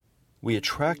We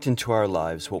attract into our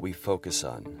lives what we focus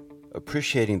on.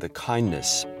 Appreciating the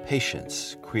kindness,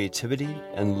 patience, creativity,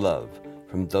 and love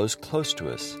from those close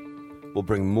to us will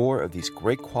bring more of these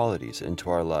great qualities into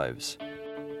our lives.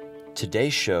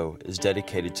 Today's show is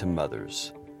dedicated to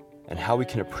mothers and how we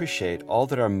can appreciate all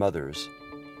that our mothers,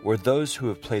 or those who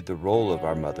have played the role of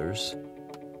our mothers,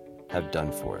 have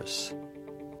done for us.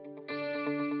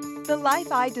 The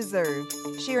Life I Deserve,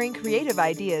 sharing creative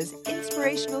ideas,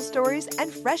 inspirational stories,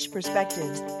 and fresh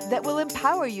perspectives that will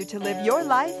empower you to live your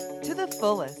life to the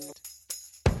fullest.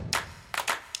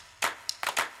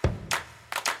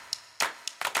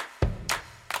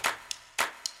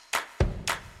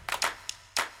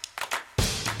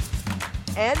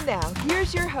 And now,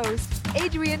 here's your host,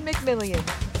 Adrienne McMillian.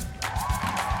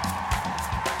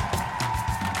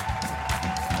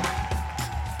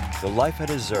 The Life I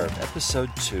Deserve,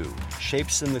 Episode 2,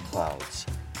 Shapes in the Clouds,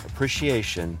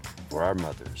 Appreciation for Our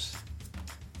Mothers.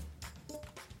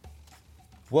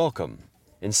 Welcome.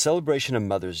 In celebration of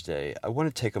Mother's Day, I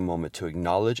want to take a moment to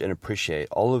acknowledge and appreciate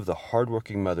all of the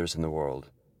hardworking mothers in the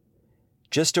world.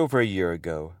 Just over a year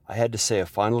ago, I had to say a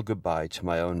final goodbye to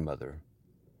my own mother.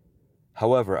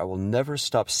 However, I will never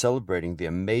stop celebrating the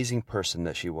amazing person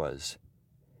that she was.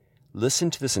 Listen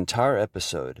to this entire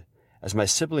episode as my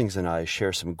siblings and I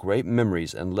share some great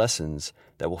memories and lessons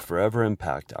that will forever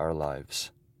impact our lives.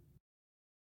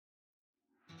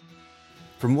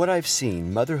 From what I've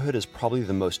seen, motherhood is probably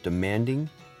the most demanding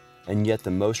and yet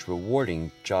the most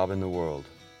rewarding job in the world.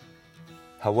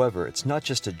 However, it's not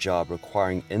just a job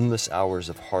requiring endless hours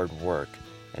of hard work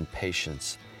and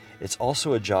patience. It's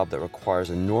also a job that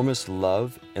requires enormous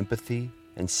love, empathy,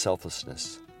 and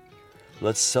selflessness.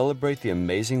 Let's celebrate the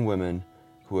amazing women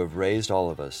who have raised all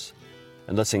of us,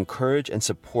 and let's encourage and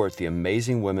support the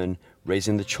amazing women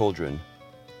raising the children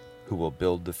who will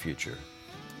build the future.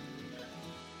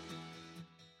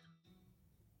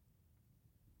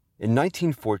 In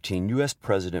 1914, U.S.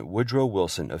 President Woodrow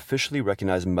Wilson officially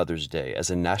recognized Mother's Day as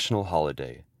a national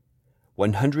holiday.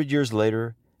 100 years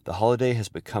later, the holiday has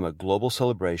become a global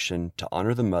celebration to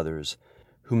honor the mothers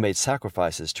who made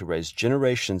sacrifices to raise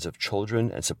generations of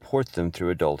children and support them through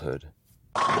adulthood.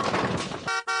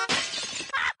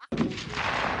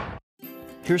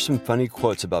 Here's some funny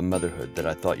quotes about motherhood that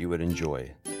I thought you would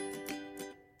enjoy.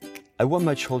 I want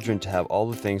my children to have all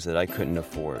the things that I couldn't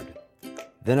afford.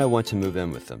 Then I want to move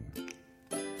in with them.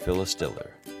 Phyllis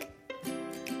Diller.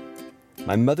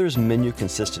 My mother's menu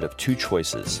consisted of 2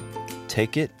 choices,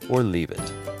 take it or leave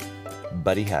it.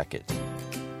 Buddy Hackett.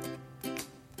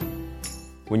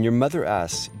 When your mother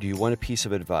asks, do you want a piece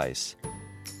of advice?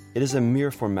 It is a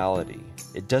mere formality.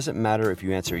 It doesn't matter if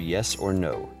you answer yes or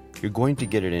no. You're going to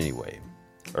get it anyway.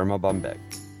 Irma Bombeck.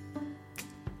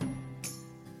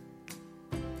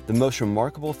 The most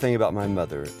remarkable thing about my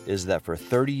mother is that for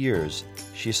 30 years,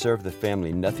 she served the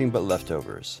family nothing but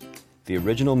leftovers. The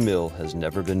original meal has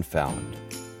never been found.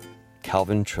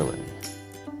 Calvin Trillin.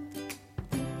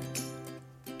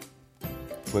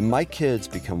 When my kids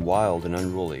become wild and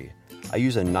unruly, I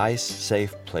use a nice,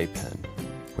 safe playpen.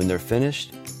 When they're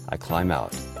finished, I climb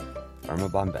out. Irma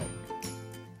Bombeck.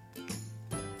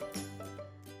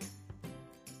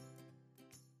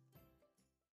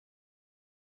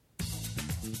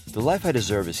 The Life I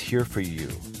Deserve is here for you.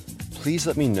 Please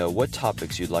let me know what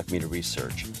topics you'd like me to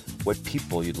research, what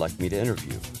people you'd like me to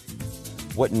interview.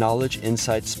 What knowledge,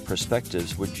 insights,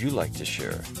 perspectives would you like to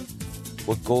share?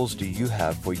 What goals do you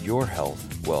have for your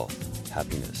health, wealth,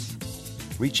 happiness?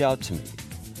 Reach out to me.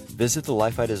 Visit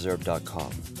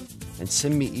thelifeideserve.com and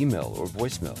send me email or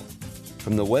voicemail.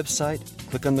 From the website,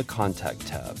 click on the Contact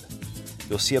tab.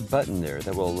 You'll see a button there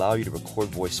that will allow you to record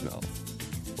voicemail.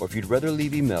 Or if you'd rather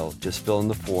leave email, just fill in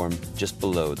the form just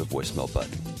below the voicemail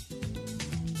button.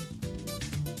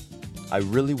 I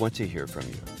really want to hear from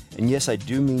you. And yes, I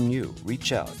do mean you.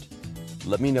 Reach out.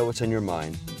 Let me know what's on your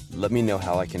mind. Let me know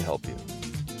how I can help you.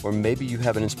 Or maybe you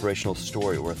have an inspirational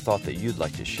story or a thought that you'd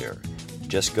like to share.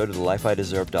 Just go to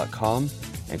thelifeideserve.com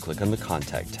and click on the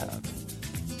Contact tab.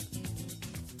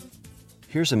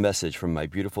 Here's a message from my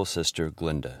beautiful sister,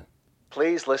 Glenda.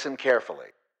 Please listen carefully.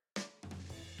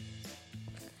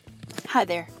 Hi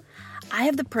there. I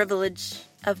have the privilege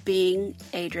of being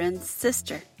Adrienne's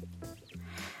sister.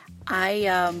 I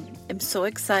am so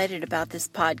excited about this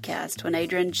podcast. When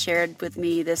Adrienne shared with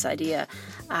me this idea,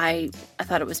 I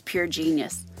thought it was pure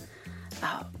genius.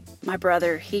 My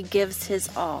brother, he gives his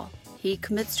all. He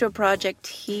commits to a project.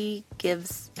 He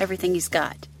gives everything he's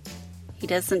got. He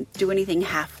doesn't do anything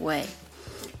halfway.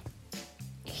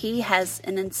 He has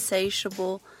an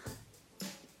insatiable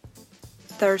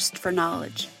thirst for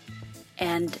knowledge.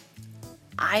 And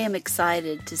I am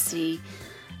excited to see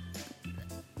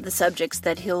the subjects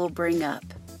that he'll bring up,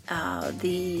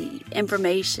 the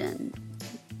information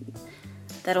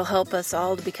that'll help us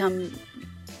all to become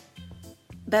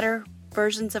better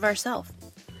versions of ourselves.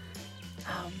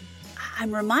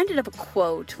 I'm reminded of a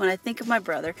quote when I think of my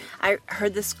brother. I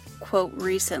heard this quote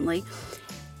recently.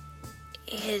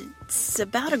 It's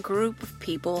about a group of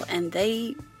people, and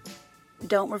they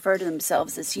don't refer to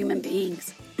themselves as human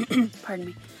beings. Pardon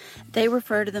me. They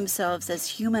refer to themselves as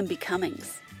human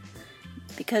becomings,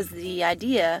 because the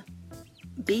idea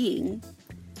being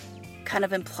kind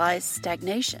of implies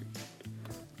stagnation.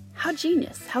 How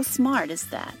genius, how smart is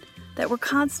that? That we're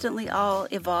constantly all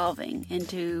evolving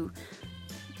into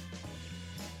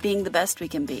being the best we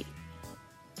can be.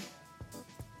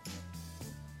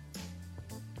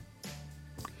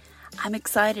 I'm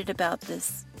excited about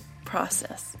this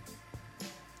process.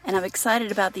 And I'm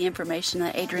excited about the information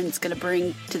that Adrian's going to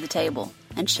bring to the table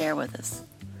and share with us.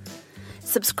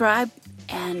 Subscribe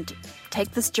and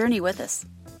take this journey with us.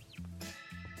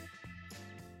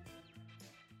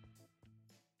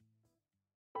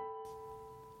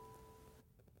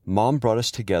 Mom brought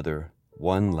us together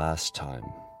one last time.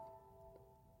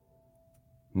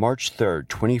 March 3rd,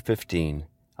 2015,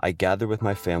 I gathered with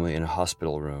my family in a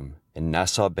hospital room in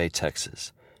Nassau Bay,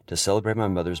 Texas, to celebrate my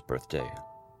mother's birthday.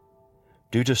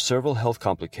 Due to several health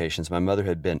complications, my mother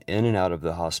had been in and out of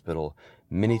the hospital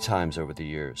many times over the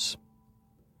years.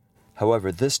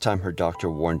 However, this time her doctor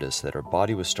warned us that her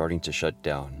body was starting to shut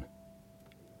down.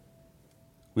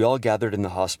 We all gathered in the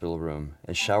hospital room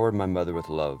and showered my mother with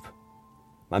love.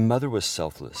 My mother was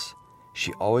selfless.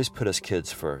 She always put us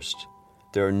kids first.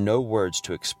 There are no words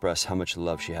to express how much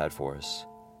love she had for us.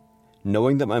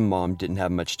 Knowing that my mom didn't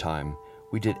have much time,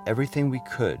 we did everything we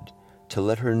could to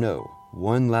let her know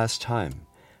one last time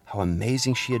how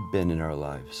amazing she had been in our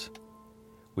lives.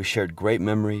 We shared great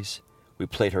memories. We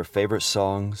played her favorite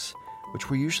songs, which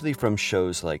were usually from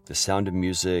shows like The Sound of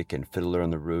Music and Fiddler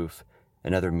on the Roof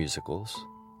and other musicals.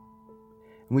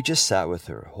 And we just sat with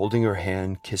her, holding her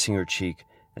hand, kissing her cheek,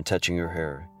 and touching her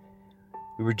hair.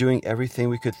 We were doing everything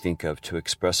we could think of to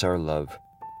express our love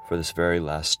for this very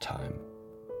last time.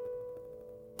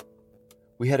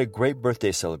 We had a great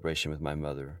birthday celebration with my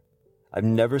mother. I've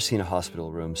never seen a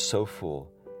hospital room so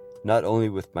full, not only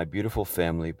with my beautiful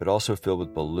family, but also filled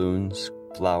with balloons,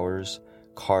 flowers,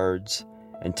 cards,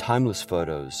 and timeless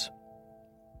photos.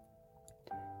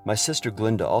 My sister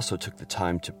Glinda also took the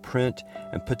time to print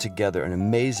and put together an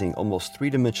amazing, almost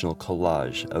three-dimensional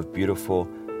collage of beautiful,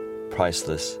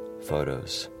 priceless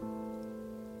photos.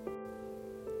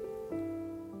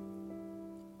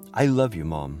 I love you,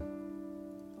 Mom.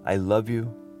 I love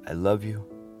you, I love you,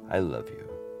 I love you.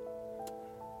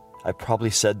 I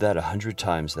probably said that 100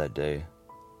 times that day,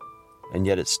 and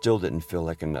yet it still didn't feel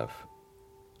like enough.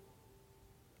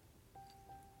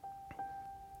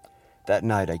 That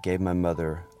night I gave my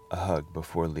mother a hug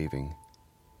before leaving.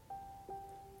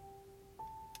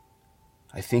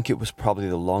 I think it was probably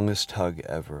the longest hug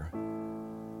ever.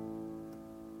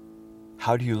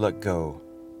 How do you let go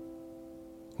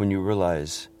when you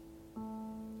realize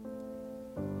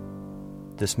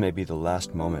this may be the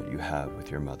last moment you have with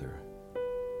your mother?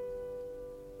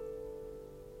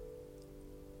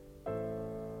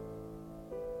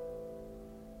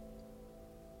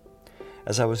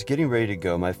 As I was getting ready to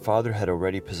go, my father had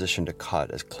already positioned a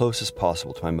cot as close as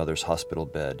possible to my mother's hospital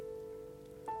bed.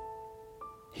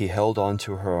 He held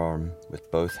onto her arm with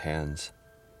both hands,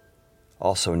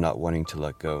 also not wanting to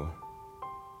let go.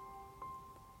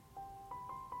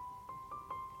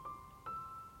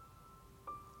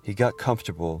 He got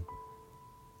comfortable,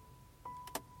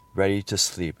 ready to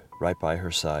sleep right by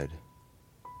her side.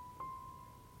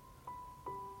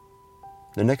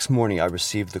 The next morning I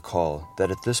received the call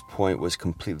that at this point was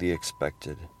completely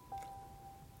expected.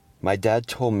 My dad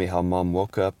told me how Mom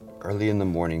woke up early in the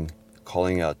morning,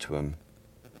 calling out to him.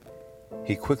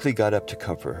 He quickly got up to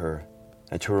comfort her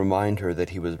and to remind her that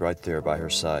he was right there by her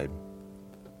side.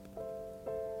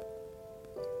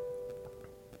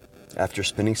 After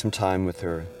spending some time with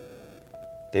her,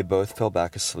 they both fell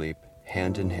back asleep,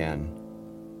 hand in hand.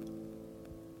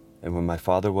 And when my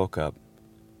father woke up,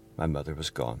 my mother was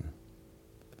gone.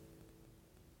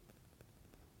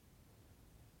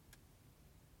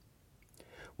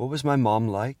 What was my mom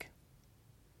like?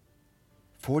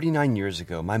 49 years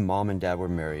ago, my mom and dad were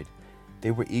married. They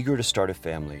were eager to start a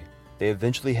family. They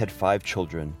eventually had 5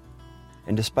 children.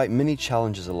 And despite many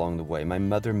challenges along the way, my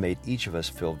mother made each of us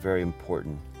feel very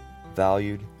important,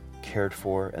 valued, cared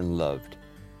for, and loved.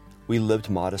 We lived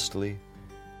modestly,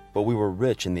 but we were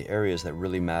rich in the areas that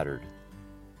really mattered.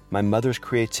 My mother's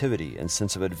creativity and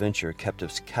sense of adventure kept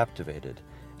us captivated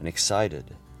and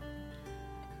excited.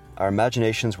 Our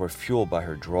imaginations were fueled by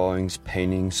her drawings,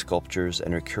 paintings, sculptures,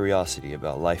 and her curiosity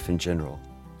about life in general.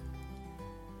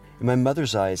 In my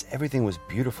mother's eyes, everything was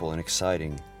beautiful and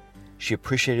exciting. She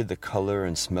appreciated the color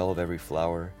and smell of every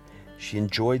flower. She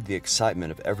enjoyed the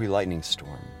excitement of every lightning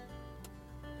storm.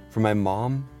 For my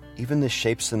mom, even the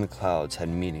shapes in the clouds had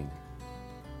meaning.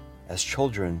 As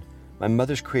children, my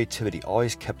mother's creativity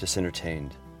always kept us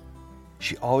entertained.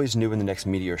 She always knew when the next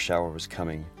meteor shower was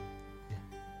coming.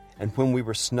 And when we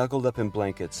were snuggled up in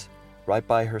blankets, right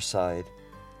by her side,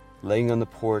 laying on the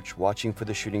porch watching for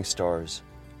the shooting stars,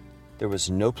 there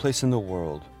was no place in the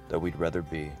world that we'd rather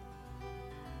be.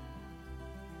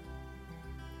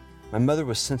 My mother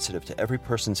was sensitive to every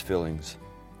person's feelings.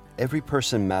 Every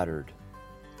person mattered.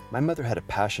 My mother had a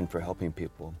passion for helping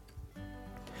people.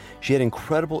 She had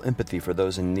incredible empathy for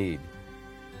those in need.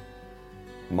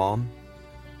 Mom,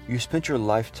 you spent your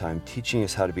lifetime teaching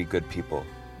us how to be good people,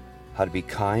 how to be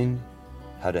kind,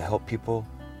 how to help people,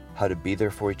 how to be there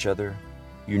for each other.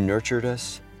 You nurtured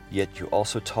us, yet you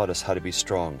also taught us how to be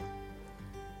strong.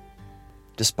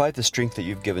 Despite the strength that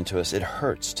you've given to us, it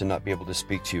hurts to not be able to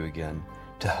speak to you again,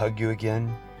 to hug you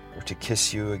again, or to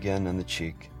kiss you again on the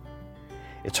cheek.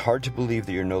 It's hard to believe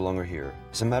that you're no longer here.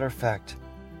 As a matter of fact,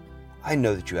 I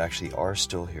know that you actually are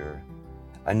still here.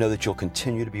 I know that you'll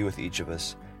continue to be with each of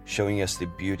us, showing us the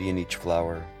beauty in each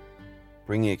flower,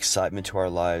 bringing excitement to our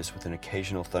lives with an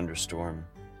occasional thunderstorm,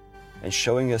 and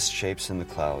showing us shapes in the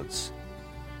clouds.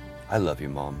 I love you,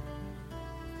 Mom.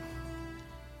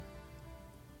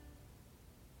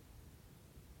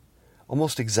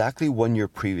 Almost exactly 1 year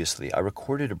previously, I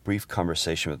recorded a brief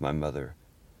conversation with my mother,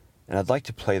 and I'd like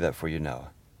to play that for you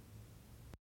now.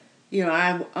 You know,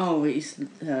 I've always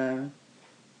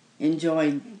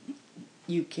enjoyed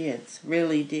you kids,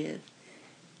 really did.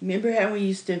 Remember how we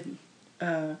used to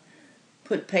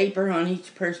put paper on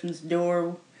each person's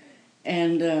door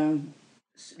and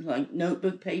like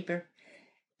notebook paper,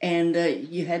 and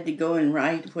you had to go and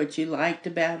write what you liked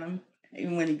about them,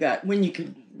 and when you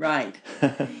could write.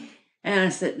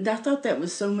 And I thought that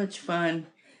was so much fun,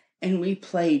 and we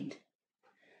played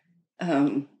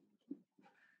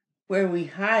where we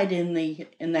hide in the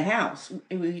house.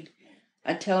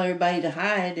 I'd tell everybody to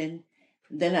hide, and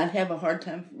then I'd have a hard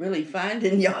time really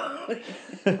finding y'all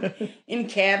in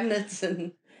cabinets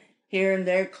and here and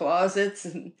there closets,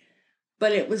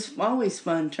 but it was always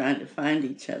fun trying to find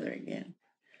each other again.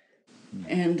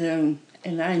 And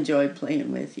I enjoyed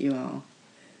playing with you all.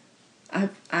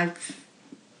 I've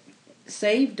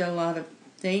saved a lot of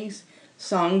things,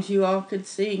 songs you all could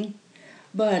sing,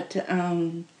 but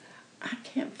I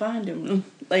can't find them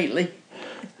lately.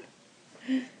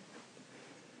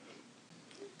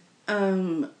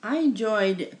 I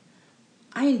enjoyed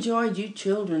you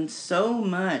children so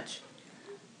much,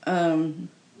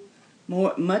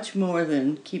 much more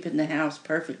than keeping the house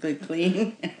perfectly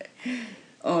clean,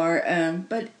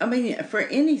 but I mean for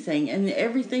anything, and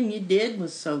everything you did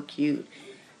was so cute.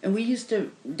 And we used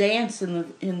to dance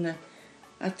in the.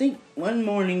 I think one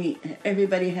morning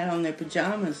everybody had on their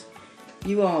pajamas.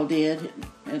 You all did,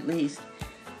 at least.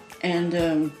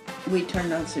 And we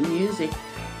turned on some music,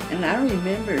 and I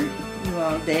remember you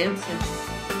all dancing.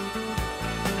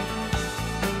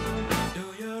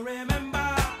 Do you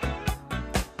remember?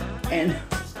 And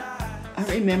I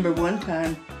remember one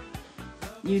time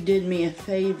you did me a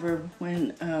favor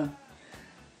when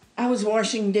I was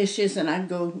washing dishes, and I'd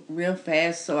go real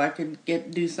fast so I could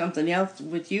do something else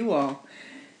with you all.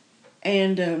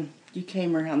 And you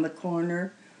came around the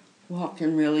corner,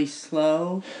 walking really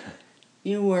slow.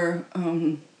 You were,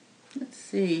 let's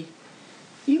see,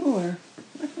 I don't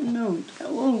know, how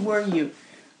old were you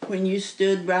when you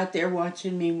stood right there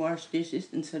watching me wash dishes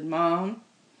and said, "Mom,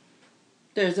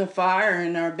 there's a fire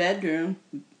in our bedroom,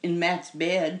 in Matt's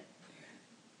bed."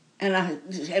 And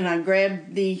I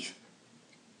grabbed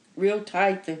real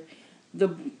tight the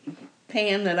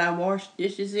pan that I washed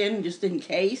dishes in, just in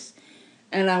case.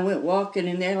 And I went walking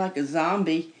in there like a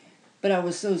zombie. But I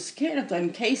was so scared. I thought, in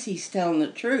case he's telling the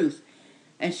truth.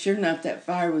 And sure enough, that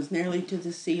fire was nearly to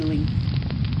the ceiling.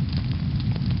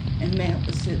 And Matt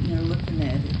was sitting there looking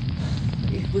at it.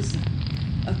 It was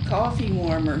a coffee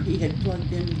warmer he had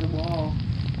plugged into the wall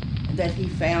that he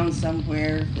found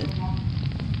somewhere.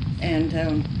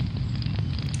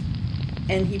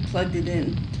 And he plugged it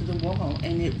into the wall,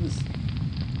 and it was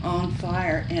on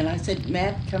fire. And I said,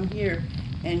 "Matt, come here."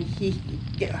 And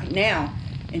now.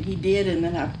 And he did, and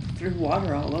then I threw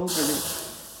water all over the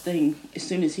thing as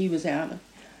soon as he was out.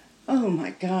 Oh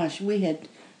my gosh, we had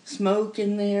smoke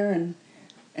in there, and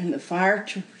the fire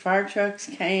trucks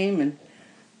came, and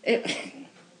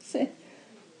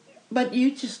but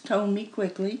you just told me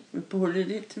quickly,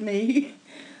 reported it to me.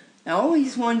 I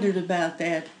always wondered about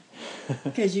that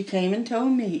because you came and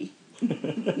told me.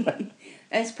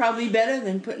 That's probably better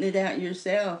than putting it out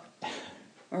yourself.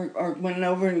 Or went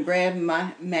over and grabbed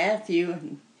Matthew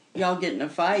and y'all get in a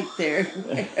fight there.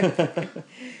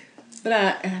 But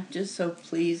I'm just so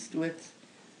pleased with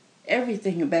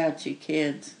everything about you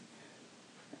kids.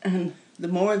 And the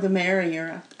more the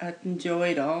merrier. I've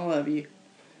enjoyed all of you.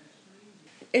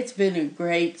 It's been a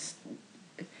great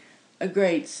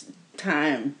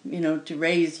time, to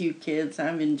raise you kids.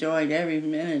 I've enjoyed every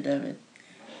minute of it.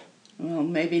 Well,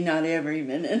 maybe not every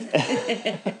minute.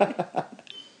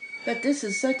 But this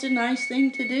is such a nice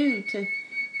thing to do,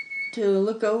 to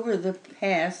look over the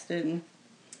past and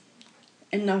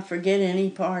not forget any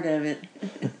part of it.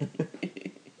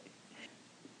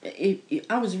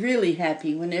 I was really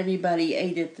happy when everybody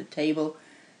ate at the table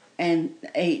and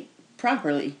ate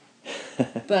properly.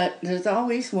 But there's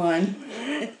always one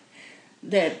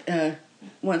that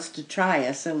wants to try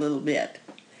us a little bit.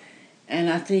 And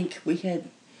I think we had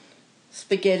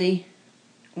spaghetti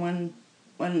one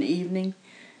evening,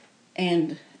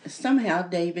 and somehow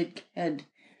David had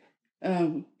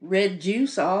red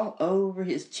juice all over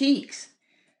his cheeks,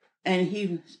 and he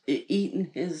was eating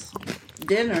his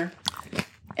dinner,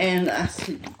 and I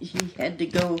said he had to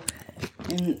go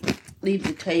and leave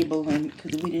the table, and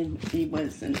because he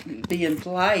wasn't being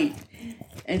polite,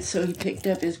 and so he picked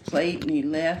up his plate and he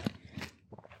left,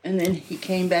 and then he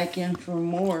came back in for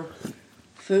more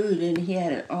food, and he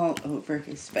had it all over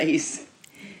his face,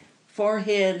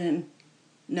 forehead and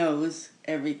nose,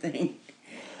 everything.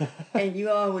 And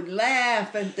you all would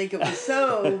laugh and think it was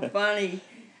so funny,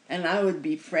 and I would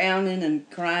be frowning and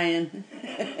crying.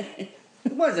 It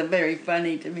wasn't very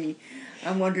funny to me.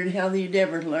 I wondered how you'd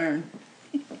ever learn.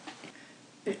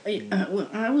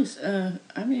 I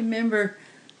remember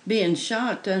being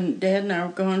shocked, and Dad and I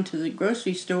were going to the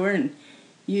grocery store, and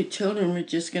you children were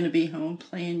just going to be home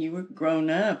playing. You were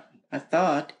grown up, I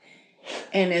thought.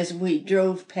 And as we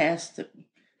drove past the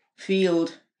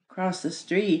field across the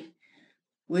street,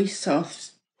 we saw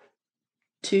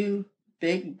two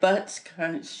big butts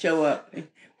kind of show up.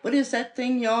 What is that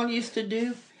thing y'all used to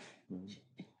do?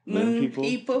 Moon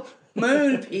people?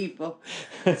 Moon people.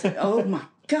 I said, oh my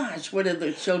gosh, what are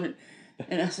the children?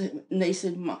 And they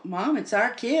said, Mom, it's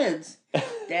our kids.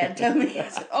 Dad told me. I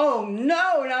said, oh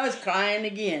no, and I was crying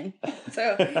again.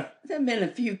 So there've been a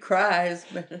few cries,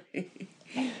 but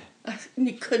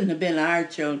it couldn't have been our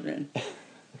children.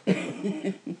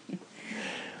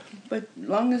 But as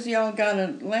long as y'all got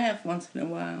a laugh once in a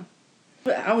while.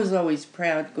 But I was always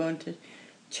proud going to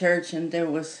church, and there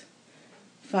was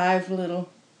five little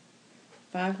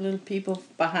people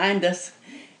behind us.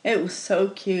 It was so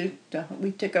cute.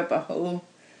 We took up the whole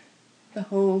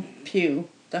pew,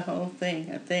 the whole thing,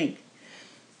 I think.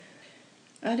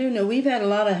 I don't know. We've had a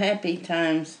lot of happy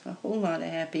times, a whole lot of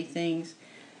happy things,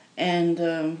 and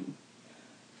a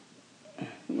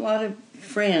lot of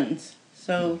friends.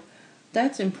 So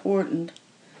that's important,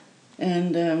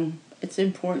 and it's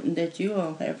important that you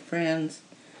all have friends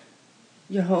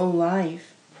your whole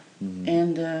life,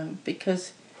 and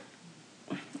because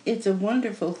it's a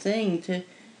wonderful thing to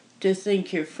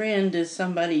think your friend is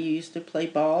somebody you used to play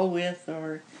ball with,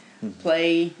 or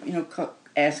play,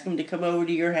 ask them to come over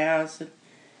to your house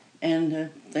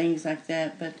and things like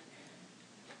that. But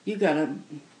you got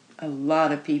a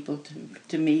lot of people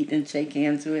to meet and shake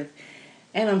hands with,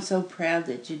 and I'm so proud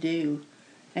that you do.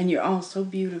 And you're all so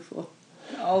beautiful,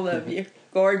 all of you,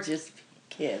 gorgeous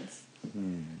kids.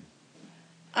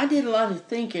 I did a lot of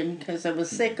thinking because I was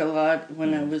sick a lot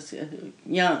when I was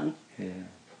young. Yeah.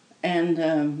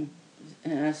 And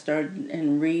I started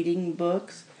reading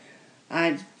books.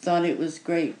 I thought it was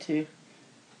great to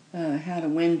how to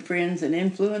win friends and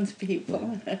influence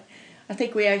people. Yeah. I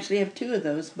think we actually have 2 of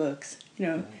those books,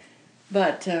 Yeah.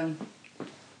 But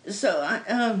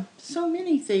so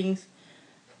many things.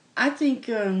 I think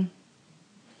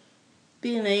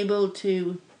being able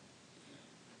to.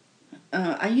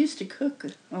 I used to cook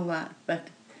a lot, but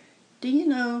do you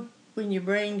know when your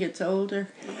brain gets older,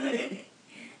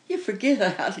 you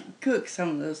forget how to cook some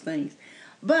of those things.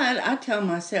 But I tell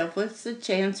myself, what's the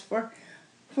chance for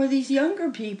these younger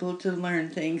people to learn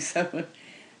things?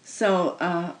 So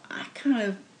I kind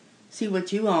of see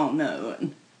what you all know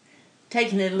and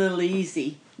taking it a little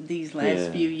easy these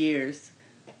last few years.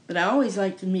 But I always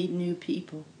like to meet new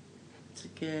people. It's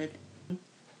good.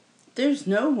 There's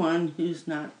no one who's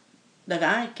not, that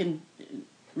I can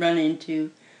run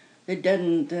into,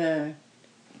 that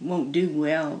won't do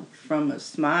well from a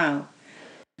smile.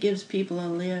 It gives people a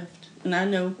lift. And I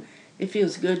know it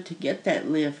feels good to get that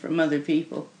lift from other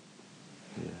people.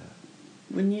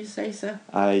 Wouldn't you say so?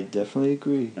 I definitely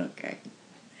agree. Okay.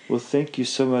 Well, thank you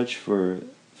so much for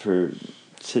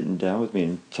sitting down with me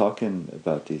and talking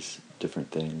about these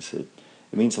different things. It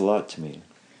means a lot to me.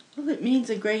 Well, it means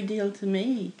a great deal to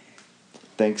me.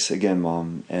 Thanks again,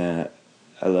 Mom, and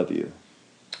I love you.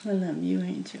 I love you,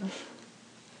 Angel.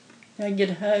 Can I get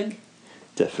a hug?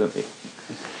 Definitely.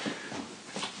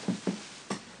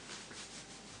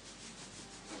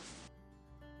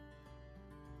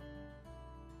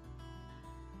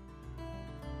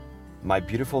 My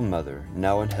beautiful mother,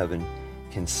 now in heaven,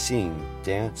 can sing,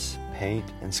 dance, paint,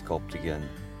 and sculpt again.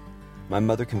 My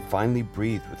mother can finally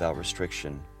breathe without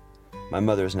restriction. My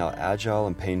mother is now agile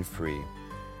and pain-free.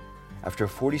 After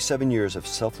 47 years of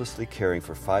selflessly caring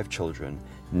for 5 children,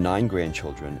 9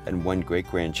 grandchildren, and 1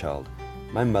 great-grandchild,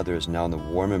 my mother is now in the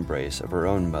warm embrace of her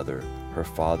own mother, her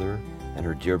father, and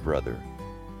her dear brother.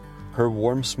 Her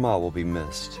warm smile will be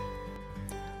missed.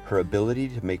 Her ability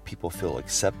to make people feel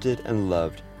accepted and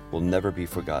loved will never be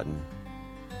forgotten.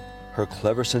 Her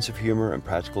clever sense of humor and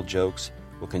practical jokes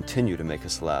will continue to make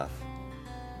us laugh.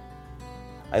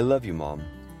 I love you, Mom,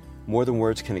 more than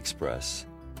words can express.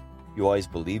 You always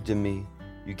believed in me.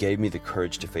 You gave me the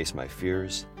courage to face my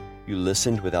fears. You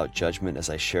listened without judgment as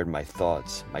I shared my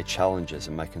thoughts, my challenges,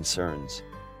 and my concerns.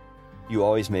 You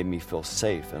always made me feel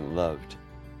safe and loved.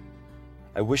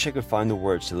 I wish I could find the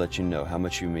words to let you know how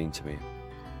much you mean to me.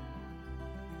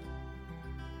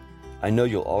 I know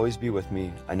you'll always be with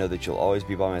me. I know that you'll always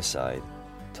be by my side,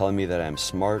 telling me that I am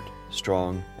smart,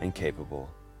 strong, and capable.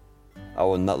 I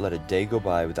will not let a day go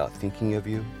by without thinking of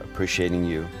you, appreciating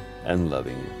you, and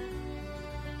loving you.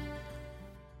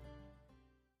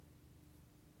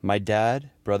 My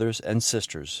dad, brothers, and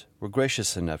sisters were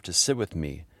gracious enough to sit with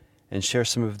me and share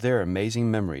some of their amazing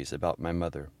memories about my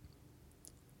mother.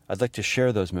 I'd like to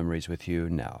share those memories with you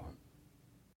now.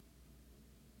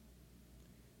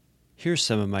 Here's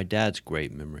some of my dad's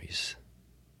great memories.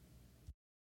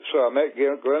 So I met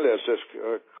Glenda at this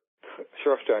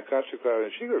Shortstown Country Club,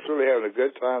 and she was really having a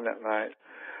good time that night.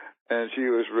 And she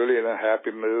was really in a happy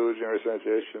mood and everything like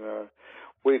this.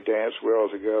 We danced well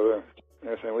together.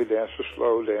 Everything. We danced the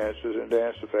slow dances and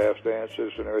danced the fast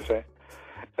dances and everything.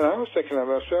 And I was thinking to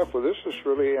myself, well, this is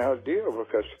really ideal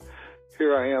because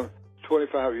here I am,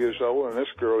 25 years old, and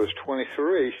this girl is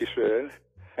 23, she said.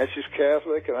 And she's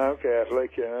Catholic, and I'm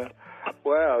Catholic.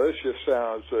 Wow, this just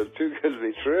sounds too good to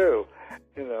be true.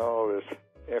 All this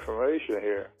information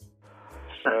here.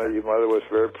 Your mother was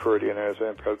very pretty and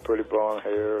everything, had pretty blonde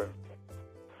hair and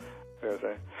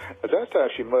everything. At that time,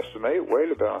 she must have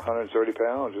weighed about 130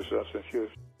 pounds or something. She was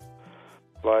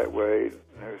lightweight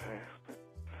and everything.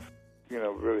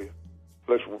 Really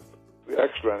looks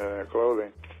excellent in her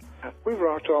clothing. We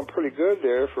rocked on pretty good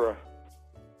there for a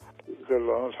good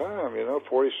long time,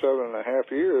 47 and a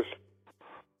half years.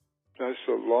 That's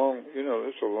a long,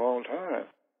 that's a long time.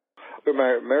 We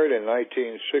married in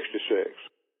 1966.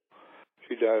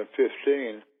 She died in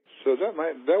 15. So that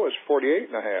was 48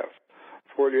 and a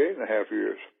half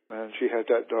years. And she had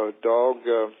that dog,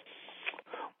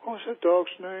 what was that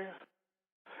dog's name?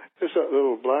 It's that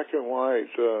little black and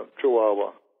white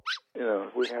Chihuahua.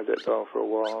 We had that dog for a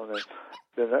while, and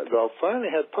then that dog finally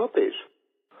had puppies.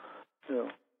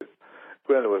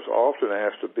 Glenda was often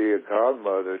asked to be a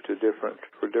godmother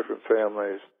for different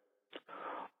families,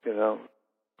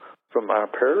 from our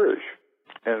parish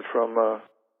and from our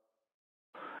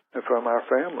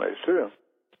families too.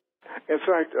 In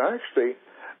fact, actually,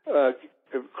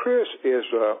 Chris is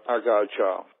our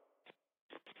godchild.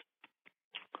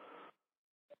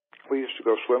 We used to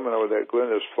go swimming over at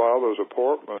Glenda's father's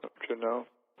apartment,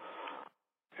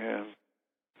 and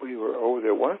we were over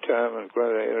there one time, and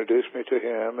Glenda introduced me to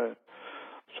him, and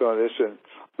so this, and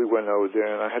we went over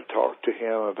there, and I had talked to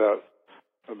him about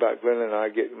Glenda and I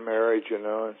getting married,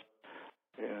 and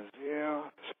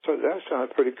so that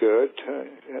sounded pretty good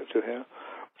to him.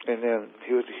 And then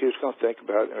he was going to think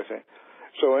about it and everything.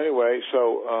 So anyway,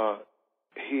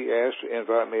 he asked to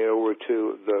invite me over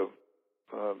to the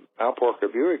Al Parker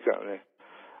Buick Company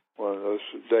one of those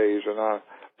days, and I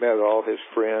met all his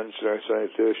friends and everything,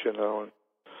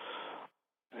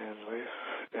 and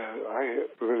I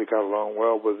really got along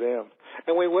well with them.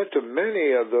 And we went to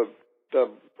many of the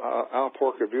Al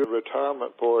Parker Buick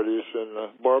retirement parties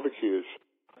and barbecues.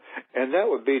 And that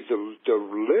would be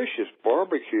delicious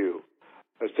barbecue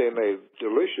that they made.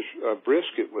 Delicious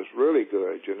brisket was really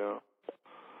good, And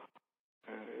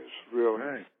it's real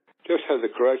nice. Just had the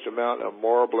correct amount of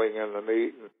marbling in the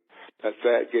meat, and that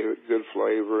fat gave it good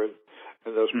flavor.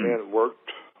 And those men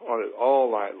worked on it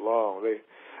all night long.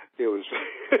 It was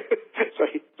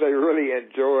they really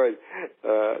enjoyed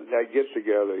that get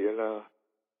together,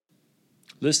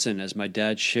 Listen as my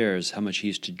dad shares how much he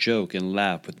used to joke and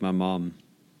laugh with my mom.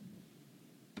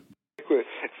 It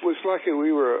was like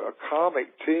we were a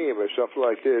comic team or something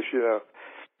like this, you know.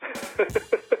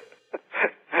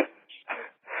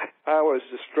 I was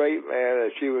the straight man,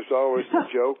 and she was always the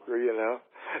joker, you know.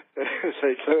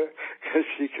 Because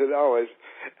she could always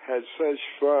had such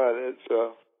fun. It's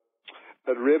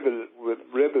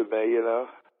ribbon me, you know.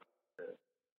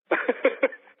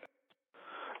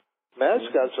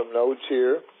 Matt's got some notes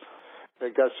here. They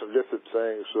got some different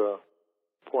things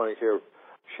pointing here.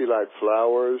 She liked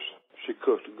flowers. She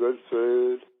cooked good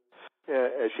food.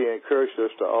 And she encouraged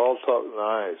us to all talk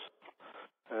nice.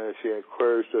 She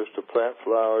encouraged us to plant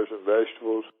flowers and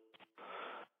vegetables.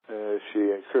 She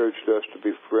encouraged us to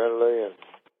be friendly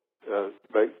and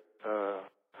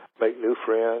make new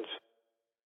friends.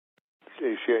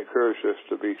 She encouraged us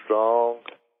to be strong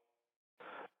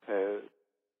and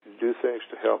do things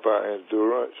to help our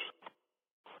endurance.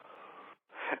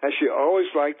 And she always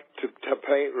liked to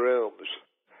paint rooms.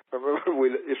 Remember,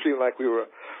 it seemed like we were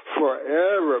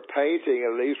forever painting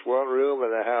at least one room in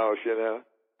the house, you know.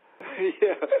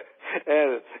 Yeah,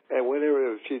 and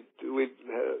whenever we'd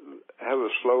have a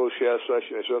slow chef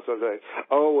session or something like,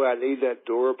 oh, I need that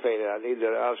door painted. I need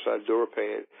that outside door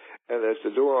painted. And as the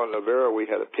door on Navarro, we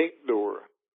had a pink door,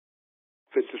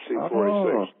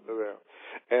 5346 Navarro.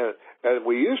 And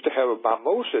we used to have a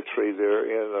mimosa tree there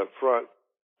in the front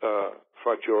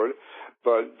yard,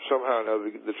 but somehow or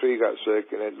another the tree got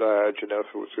sick and it died, you know,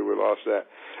 so we lost that.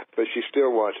 But she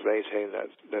still wants to maintain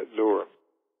that door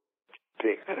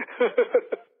pink.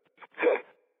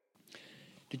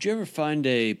 Did you ever find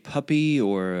a puppy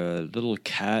or a little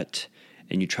cat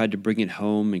and you tried to bring it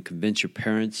home and convince your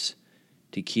parents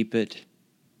to keep it?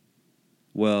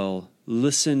 Well,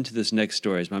 listen to this next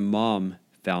story as my mom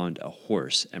found a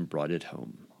horse and brought it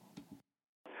home.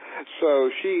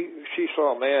 So she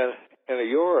saw a man in a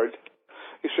yard.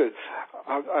 She said,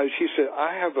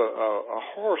 I have a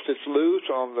horse that's loose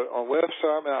on West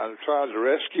Side Mountain. I'm trying to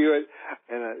rescue it,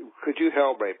 and could you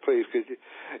help me, please? Could you?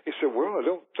 He said, well, I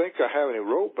don't think I have any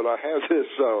rope, but I have this.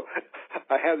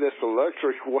 I have this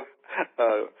electric,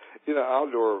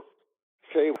 outdoor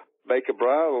cable. Make a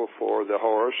bridle for the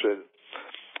horse and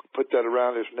put that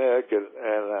around his neck, and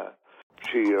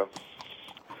she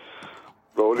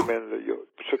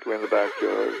took him in the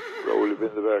backyard, rolled him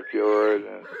in the backyard,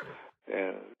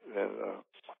 and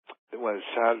when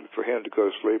it's time for him to go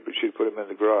to sleep, she'd put him in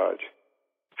the garage.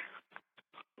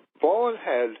 Vaughn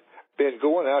had been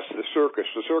going out to the circus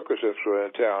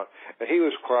in town, and he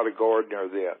was quite a gardener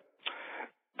then,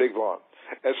 Big Vaughn.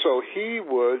 And so he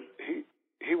wants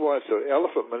the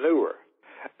elephant manure.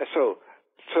 And so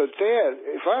Dad,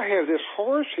 if I have this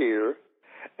horse here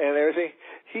and everything,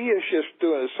 he is just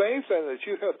doing the same thing that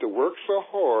you have to work so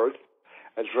hard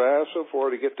and drive so far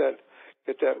to get that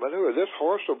manure. This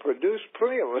horse will produce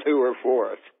plenty of manure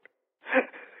for us.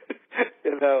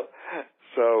 You know,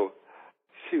 so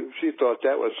she thought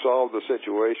that would solve the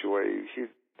situation where he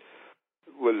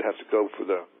wouldn't have to go for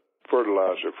the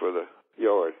fertilizer for the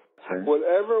yard. Sure.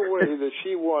 Whatever way that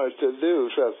she wanted to do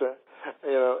something,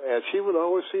 you know, and she would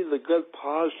always see the good,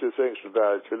 positive things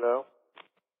about it, you know.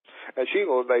 And she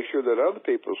would make sure that other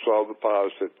people saw the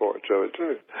positive parts of it,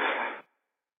 too.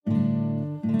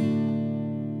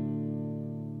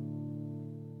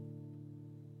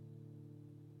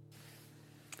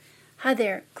 Hi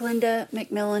there, Glenda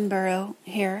McMillan Burrow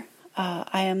here.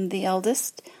 I am the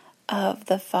eldest of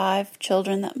the 5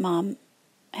 children that Mom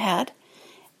had,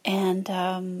 and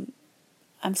I'm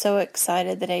so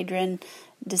excited that Adrian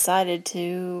decided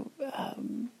to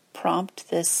prompt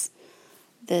this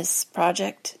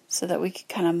project so that we could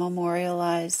kind of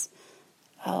memorialize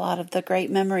a lot of the great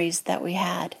memories that we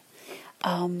had.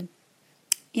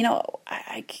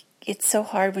 It's so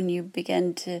hard when you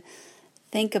begin to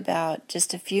think about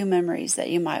just a few memories that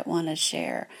you might want to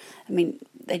share. I mean,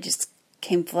 they just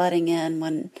came flooding in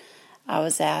when I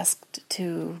was asked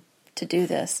to do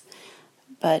this.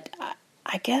 But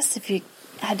I guess if you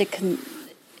had to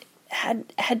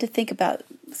think about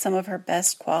some of her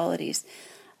best qualities,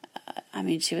 I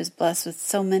mean, she was blessed with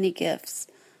so many gifts,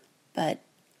 but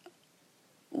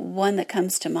one that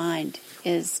comes to mind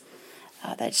is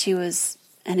that she was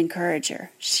an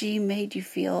encourager. She made you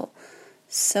feel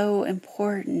so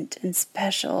important and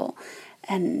special,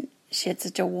 and she had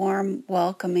such a warm,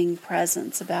 welcoming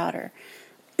presence about her.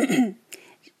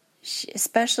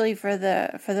 Especially for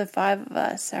the 5 of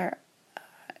us,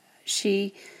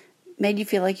 she made you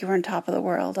feel like you were on top of the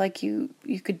world, like you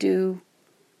could do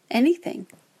anything.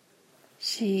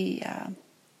 She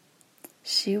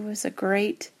was a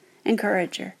great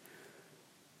encourager.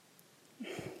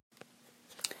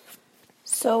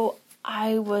 So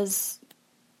I was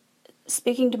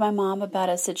speaking to my mom about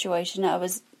a situation. I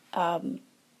was in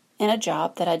a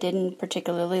job that I didn't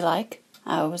particularly like.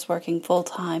 I was working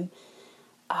full-time.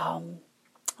 I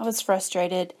was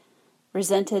frustrated,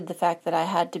 resented the fact that I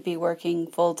had to be working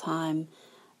full-time.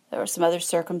 There were some other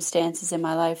circumstances in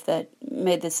my life that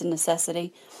made this a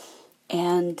necessity.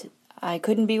 And I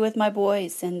couldn't be with my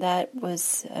boys, and that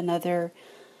was another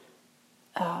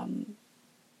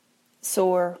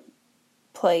sore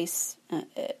place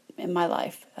in my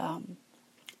life.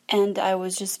 And I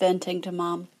was just venting to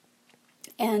Mom.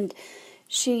 And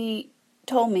she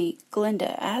told me,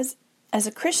 Glenda, as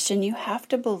a Christian, you have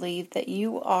to believe that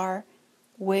you are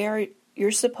where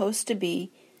you're supposed to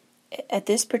be at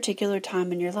this particular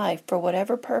time in your life. For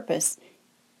whatever purpose,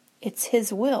 it's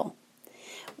His will.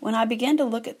 When I began to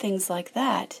look at things like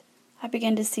that, I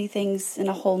began to see things in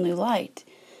a whole new light.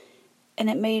 And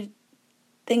it made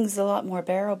things a lot more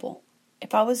bearable.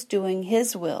 If I was doing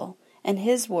His will and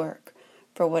His work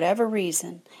for whatever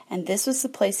reason, and this was the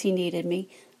place He needed me,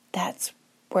 that's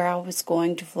where I was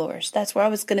going to flourish. That's where I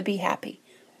was going to be happy.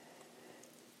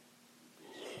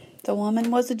 The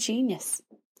woman was a genius.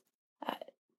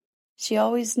 She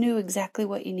always knew exactly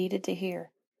what you needed to hear,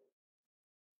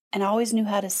 and always knew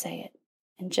how to say it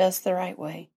in just the right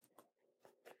way.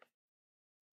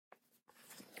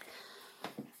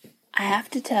 I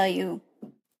have to tell you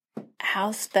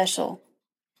how special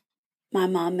my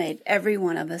mom made every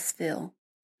one of us feel.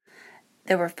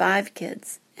 There were 5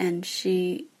 kids, and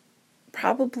she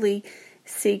probably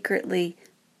secretly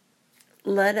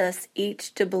led us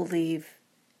each to believe,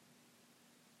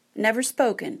 never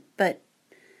spoken, but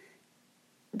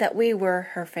that we were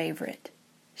her favorite.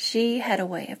 She had a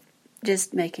way of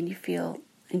just making you feel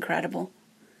incredible.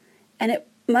 And it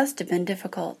must have been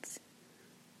difficult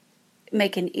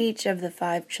making each of the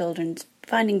 5 children,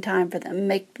 finding time for them,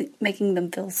 making them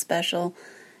feel special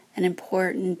and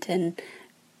important and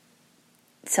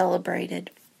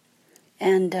celebrated.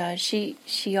 And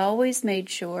she always made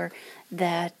sure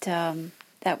that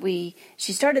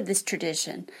she started this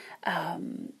tradition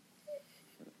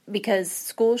because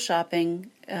school shopping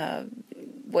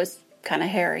was kind of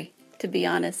hairy, to be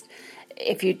honest,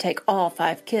 if you take all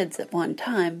 5 kids at one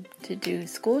time to do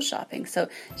school shopping. So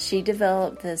she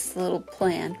developed this little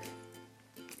plan,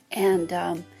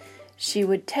 and she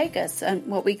would take us on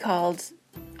what we called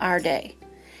our day.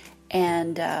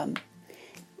 And,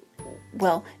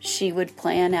 she would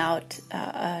plan out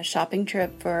a shopping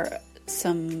trip for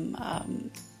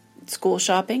some school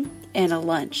shopping and a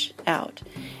lunch out.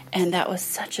 And that was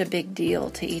such a big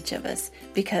deal to each of us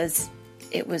because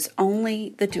it was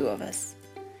only the 2 of us.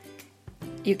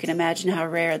 You can imagine how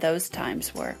rare those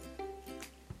times were.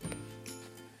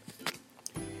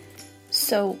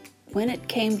 So when it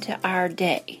came to our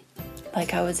day,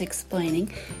 like I was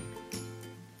explaining,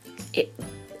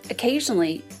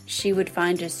 occasionally she would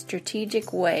find a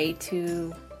strategic way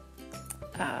to,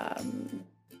 I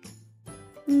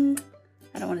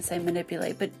don't want to say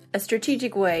manipulate, but a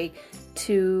strategic way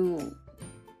to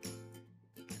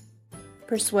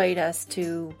persuade us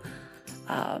to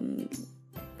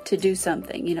do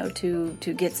something,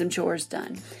 to get some chores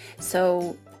done.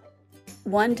 So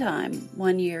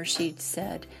one year she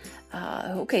said,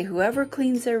 okay, whoever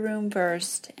cleans their room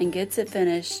first and gets it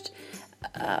finished,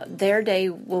 their day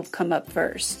will come up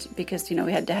first, because,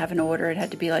 we had to have an order. It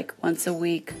had to be like once a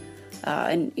week,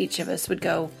 and each of us would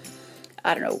go,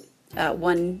 I don't know,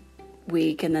 1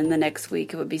 week, and then the next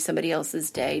week it would be somebody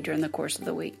else's day during the course of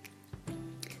the week.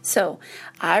 So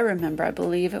I remember, I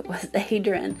believe it was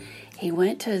Adrian, he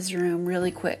went to his room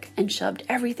really quick and shoved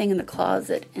everything in the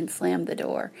closet and slammed the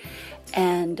door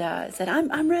and said,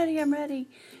 I'm ready.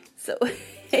 So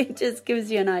it just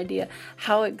gives you an idea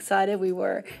how excited we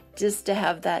were just to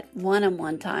have that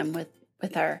one-on-one time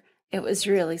with her. It was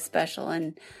really special,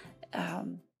 and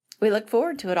we look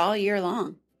forward to it all year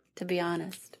long, to be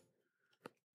honest.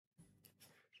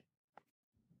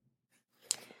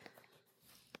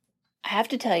 I have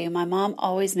to tell you, my mom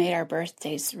always made our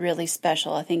birthdays really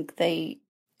special. I think they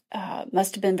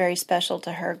must have been very special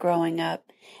to her growing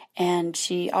up, and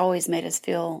she always made us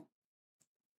feel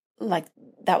like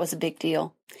that was a big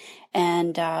deal.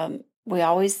 And we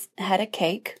always had a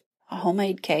cake, a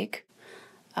homemade cake.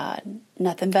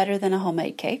 Nothing better than a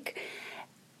homemade cake.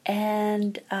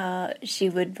 And she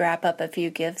would wrap up a few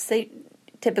gifts. They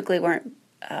typically weren't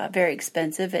very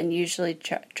expensive, and usually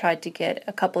tried to get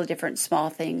a couple of different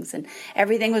small things, and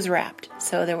everything was wrapped,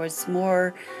 so there was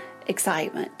more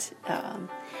excitement.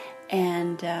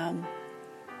 And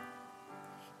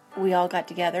we all got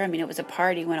together. I mean, it was a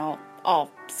party when all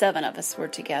 7 of us were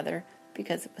together,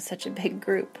 because it was such a big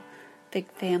group,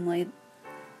 big family.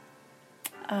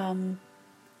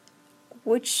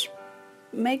 which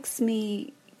makes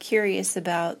me curious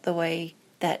about the way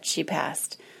that she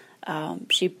passed.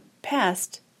 She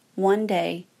passed one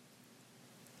day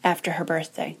after her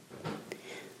birthday.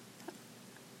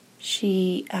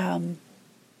 She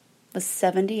was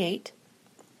 78,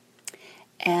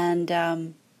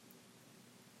 and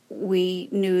we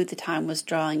knew the time was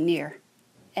drawing near,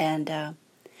 and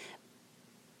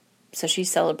so she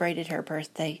celebrated her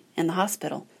birthday in the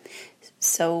hospital.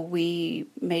 So we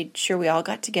made sure we all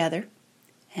got together,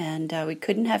 and we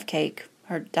couldn't have cake.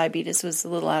 Her diabetes was a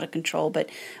little out of control, but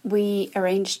we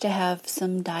arranged to have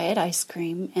some diet ice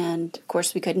cream, and of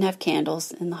course we couldn't have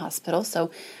candles in the hospital,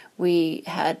 so we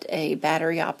had a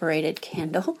battery-operated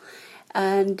candle,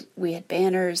 and we had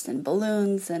banners and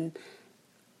balloons, and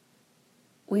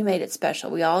we made it special.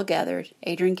 We all gathered.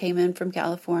 Adrian came in from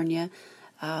California.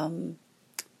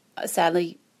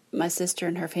 Sadly, my sister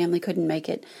and her family couldn't make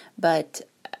it, but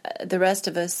the rest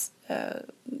of us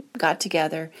got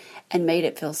together and made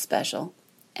it feel special.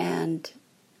 And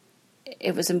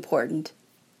it was important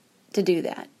to do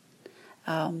that.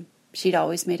 She'd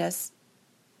always made us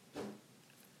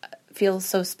feel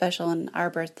so special on our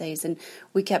birthdays, and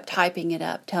we kept hyping it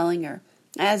up, telling her,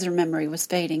 as her memory was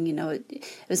fading, it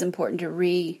was important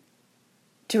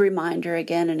to remind her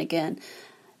again and again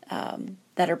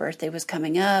that her birthday was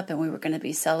coming up and we were going to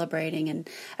be celebrating. And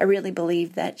I really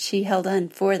believe that she held on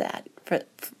for that,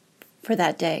 for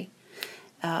that day,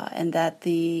 and that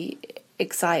the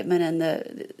excitement and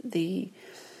the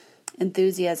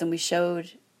enthusiasm we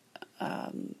showed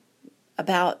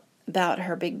about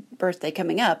her big birthday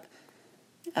coming up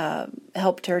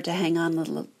helped her to hang on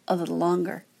a little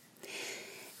longer.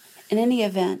 In any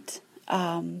event,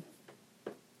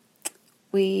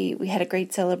 we had a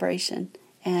great celebration,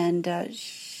 and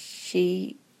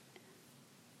she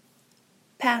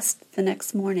passed the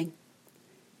next morning.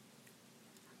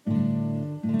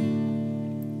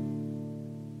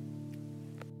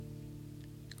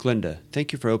 Glenda,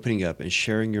 thank you for opening up and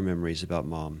sharing your memories about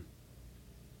Mom.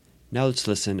 Now let's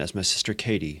listen as my sister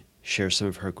Katie shares some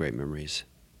of her great memories.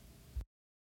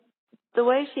 The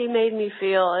way she made me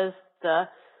feel is the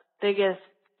biggest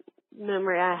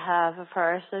memory I have of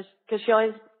her, because she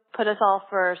always put us all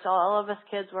first. All of us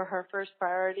kids were her first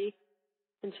priority,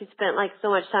 and she spent so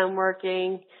much time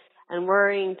working and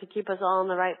worrying to keep us all on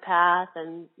the right path,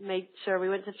 and made sure we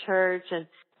went to church, and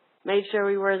made sure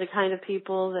we were the kind of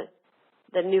people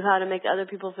that knew how to make other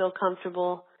people feel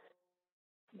comfortable.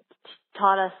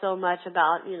 Taught us so much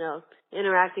about,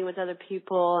 interacting with other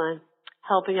people and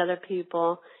helping other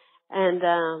people. And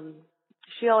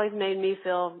she always made me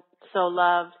feel so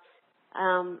loved.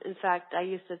 In fact, I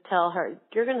used to tell her,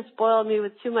 "You're going to spoil me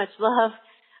with too much love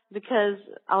because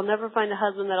I'll never find a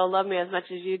husband that'll love me as much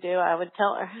as you do," I would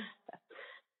tell her.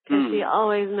 Because she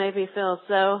always made me feel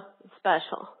so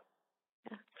special.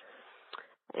 Yeah.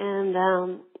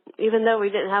 And even though we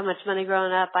didn't have much money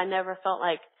growing up, I never felt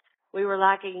like we were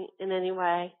lacking in any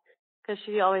way, because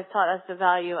she always taught us to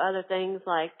value other things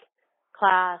like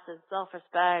class and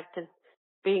self-respect and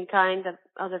being kind to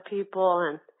other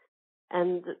people,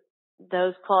 and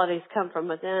those qualities come from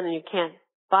within, and you can't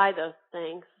buy those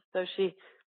things. So she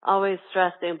always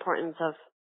stressed the importance of,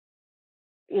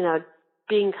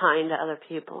 being kind to other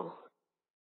people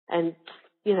and,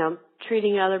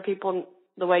 treating other people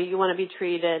the way you want to be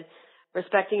treated,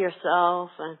 respecting yourself.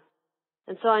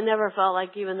 And so I never felt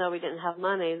like, even though we didn't have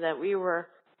money, that we were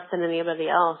less than anybody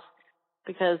else,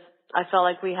 because I felt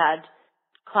like we had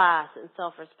class and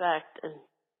self-respect and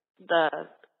the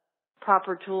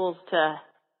proper tools to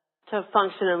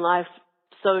function in life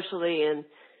socially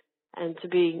and to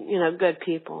be, good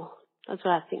people. That's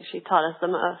what I think she taught us the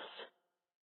most.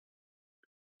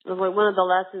 One of the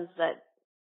lessons that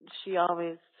she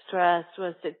always stressed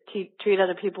was to treat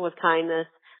other people with kindness,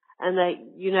 and that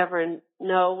you never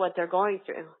know what they're going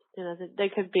through. They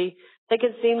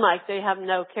can seem like they have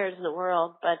no cares in the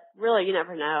world, but really you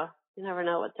never know. You never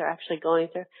know what they're actually going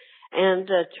through. And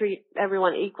treat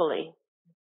everyone equally,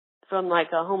 from a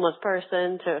homeless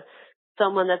person to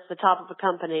someone that's the top of a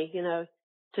company,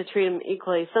 to treat them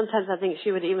equally. Sometimes I think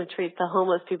she would even treat the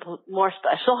homeless people more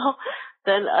special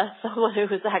than someone who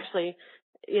was actually,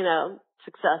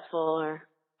 successful or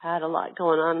had a lot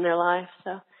going on in their life.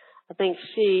 So I think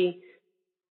she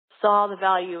saw the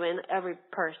value in every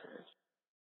person.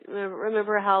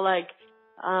 Remember how,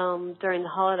 during the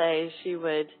holidays, she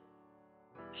would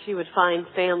find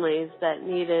families that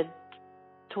needed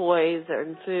toys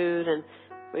and food, and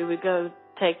we would go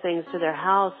take things to their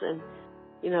house, and,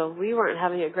 we weren't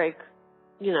having a great,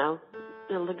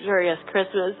 luxurious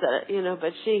Christmas,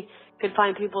 but she could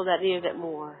find people that needed it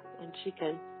more, and she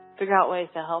could figure out ways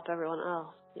to help everyone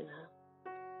else,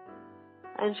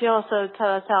 And she also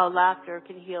taught us how laughter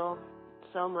can heal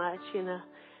so much,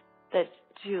 that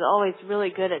she was always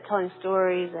really good at telling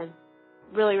stories and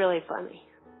really, really funny.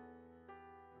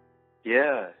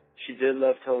 Yeah, she did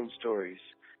love telling stories.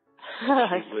 She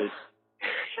would.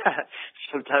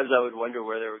 Sometimes I would wonder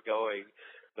where they were going,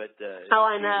 but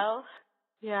I know.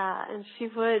 Yeah, and she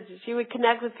would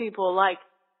connect with people. Like,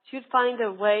 she would find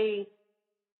a way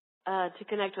to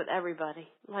connect with everybody.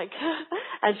 Like,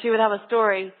 and she would have a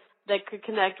story that could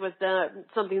connect with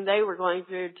something they were going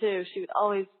through too. She would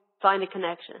always find a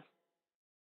connection.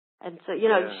 And so,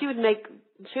 she would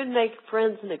make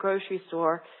friends in the grocery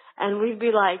store, and we'd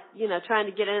be like, trying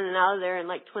to get in and out of there in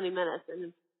like 20 minutes,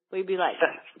 and we'd be like,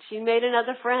 she made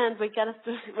another friend.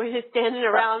 We're just standing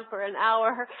around for an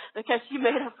hour because she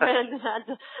made a friend and had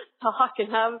to talk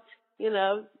and have,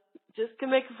 just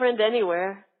can make a friend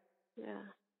anywhere. Yeah.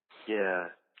 Yeah.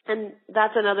 And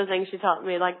that's another thing she taught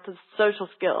me, like the social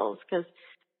skills, because,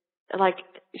 like,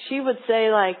 she would say,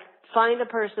 like, find a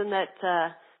person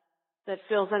that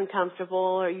feels uncomfortable,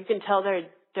 or you can tell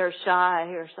they're shy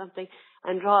or something,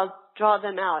 and draw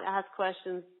them out. Ask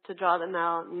questions to draw them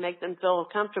out and make them feel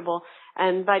comfortable.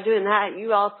 And by doing that,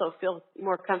 you also feel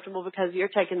more comfortable because you're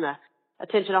taking the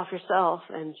attention off yourself.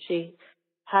 And she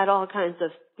had all kinds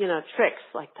of, tricks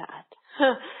like that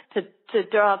to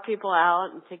draw people out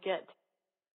and to get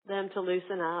them to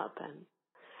loosen up.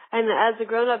 And as a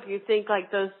grown-up, you think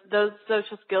like those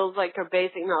social skills like are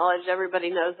basic knowledge. Everybody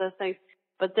knows those things.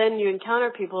 But then you encounter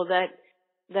people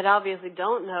that obviously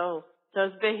don't know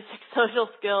those basic social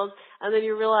skills, and then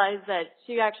you realize that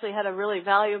she actually had a really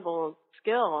valuable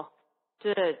skill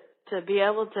to be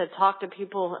able to talk to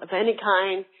people of any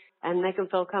kind and make them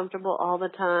feel comfortable all the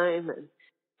time, and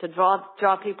to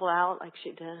draw people out like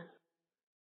she did.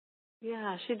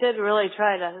 Yeah, she did really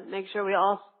try to make sure we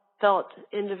all felt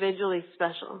individually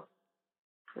special,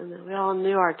 and that we all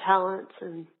knew our talents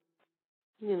and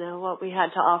what we had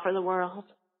to offer the world.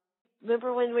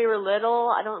 Remember when we were little?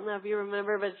 I don't know if you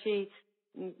remember, but she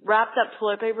wrapped up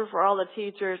toilet paper for all the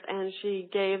teachers, and she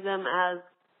gave them as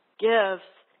gifts,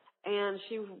 and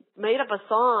she made up a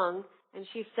song, and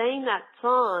she sang that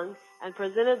song and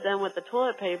presented them with the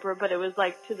toilet paper, but it was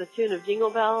like to the tune of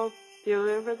Jingle Bells. Do you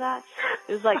remember that?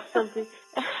 It was like something,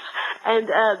 and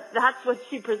that's what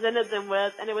she presented them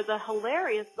with, and it was a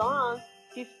hilarious song.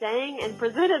 She sang and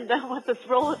presented them with this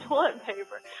roll of toilet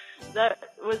paper. That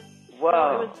was,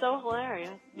 wow. It was so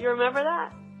hilarious. You remember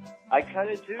that? I kind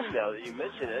of do now that you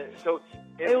mention it. So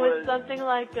it was something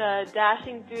like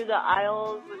dashing through the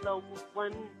aisles with the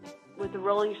one with the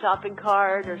rolling shopping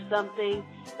cart or something,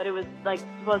 but it was like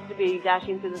supposed to be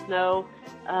dashing through the snow.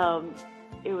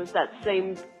 It was that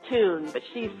same tune, but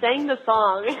she sang the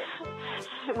song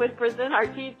and would present our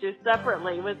teachers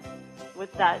separately with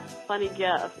that funny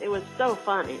gift. It was so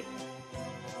funny.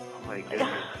 Oh my goodness.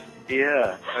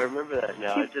 Yeah, I remember that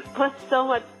now. She just put so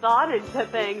much thought into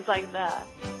things like that.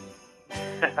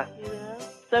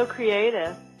 So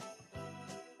creative.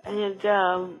 And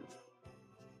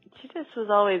she just was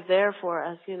always there for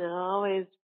us, always,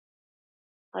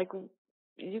 like,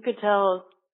 you could tell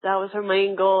that was her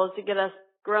main goal, is to get us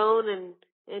grown and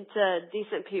into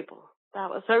decent people. That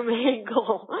was her main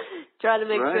goal. Try to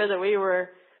make sure that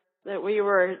we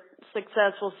were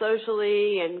successful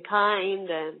socially and kind,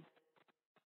 and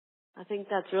I think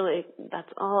that's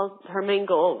all her main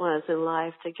goal was in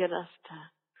life, to get us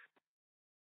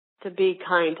to be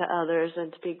kind to others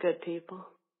and to be good people.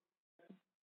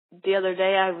 The other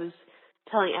day I was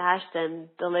telling Ashton,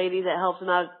 the lady that helps him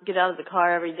get out of the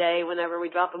car every day whenever we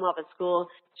drop him off at school,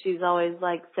 she's always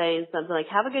like saying something like,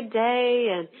 have a good day,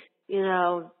 and,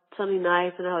 something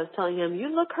nice. And I was telling him, you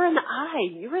look her in the eye,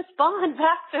 you respond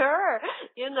back to her.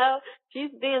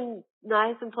 She's being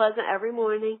nice and pleasant every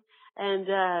morning, and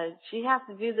she has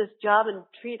to do this job and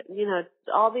treat,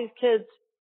 all these kids.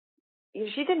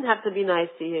 She didn't have to be nice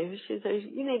to you. She said,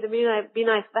 you need to be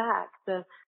nice back. So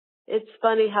it's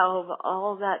funny how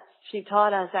all that she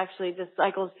taught us actually just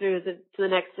cycles through to the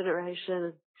next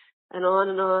generation and on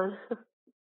and on.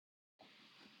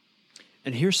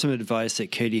 And here's some advice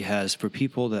that Katie has for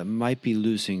people that might be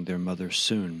losing their mother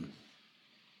soon.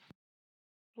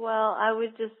 Well, I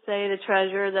would just say to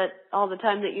treasure that all the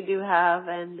time that you do have,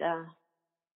 and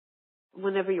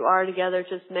whenever you are together,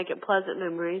 just make it pleasant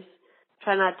memories.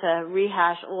 Try not to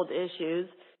rehash old issues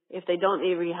if they don't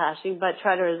need rehashing, but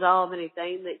try to resolve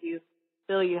anything that you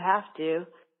feel you have to.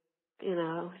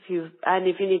 If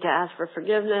you need to ask for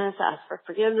forgiveness,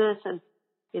 and,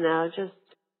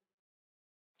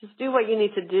 just do what you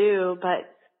need to do, but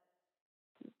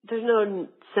there's no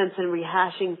sense in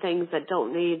rehashing things that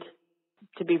don't need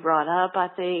to be brought up, I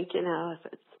think,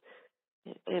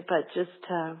 but just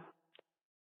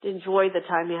enjoy the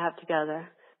time you have together.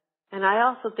 And I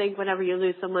also think whenever you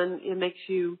lose someone, it makes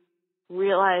you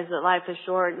realize that life is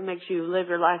short. It makes you live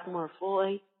your life more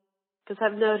fully. Because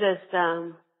I've noticed,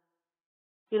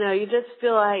 you just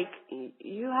feel like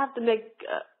you have to make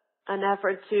an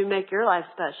effort to make your life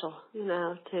special,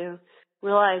 to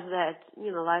realize that,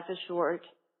 life is short,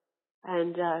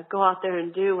 and go out there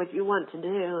and do what you want to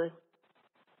do.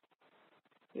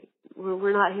 And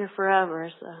we're not here forever,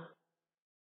 so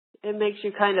it makes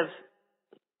you kind of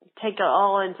take it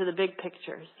all into the big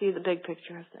picture, see the big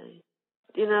picture of things.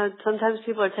 Sometimes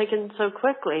people are taken so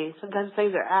quickly. Sometimes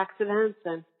things are accidents,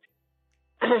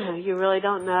 and you really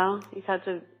don't know. You have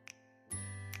to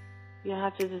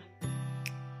just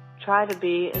try to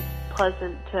be as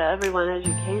pleasant to everyone as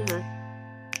you can.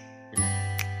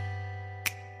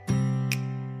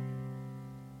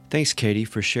 Thanks, Katie,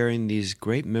 for sharing these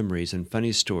great memories and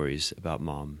funny stories about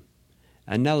Mom.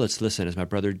 And now let's listen as my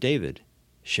brother David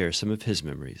shares some of his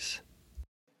memories.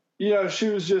 She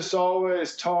was just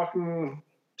always talking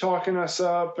us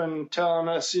up and telling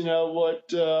us, what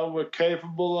we're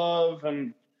capable of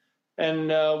and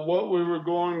what we were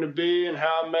going to be and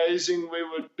how amazing we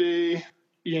would be,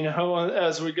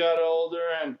 as we got older.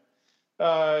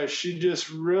 And she just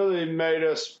really made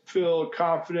us feel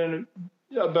confident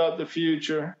about the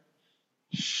future.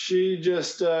 She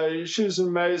was an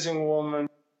amazing woman.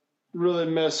 Really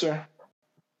miss her.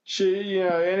 She,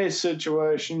 any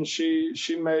situation, she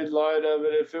made light of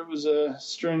it. If it was a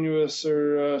strenuous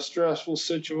or stressful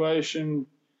situation,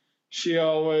 she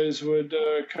always would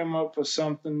come up with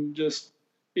something to just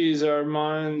ease our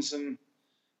minds and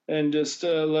just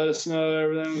let us know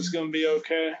everything was going to be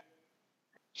okay.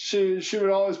 She would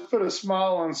always put a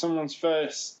smile on someone's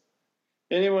face.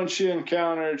 Anyone she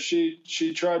encountered,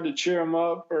 she tried to cheer them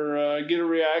up or get a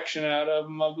reaction out of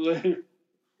them, I believe.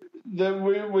 That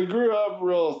we grew up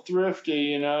real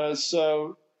thrifty,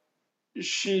 so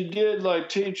she did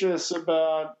teach us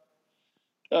about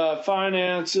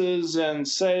finances and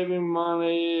saving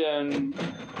money and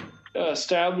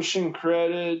establishing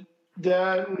credit,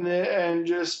 that and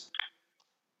just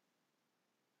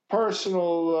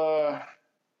personal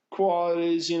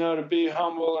qualities, to be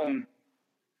humble, and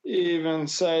even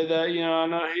say that, I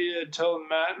know he had told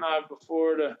Matt and I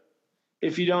before to,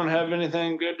 if you don't have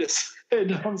anything good to say,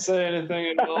 don't say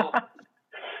anything at all.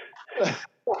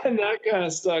 And that kind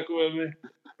of stuck with me.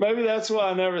 Maybe that's why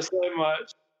I never say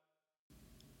much.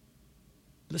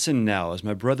 Listen now as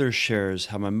my brother shares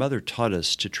how my mother taught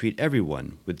us to treat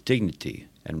everyone with dignity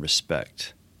and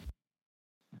respect.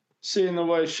 Seeing the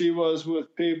way she was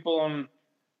with people and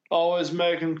always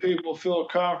making people feel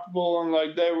comfortable and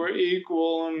like they were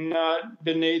equal and not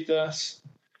beneath us.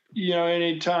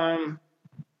 Anytime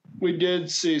we did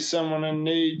see someone in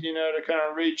need, to kind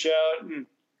of reach out and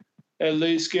at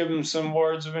least give them some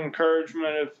words of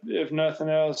encouragement, if nothing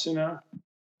else,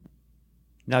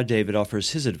 Now David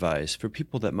offers his advice for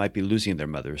people that might be losing their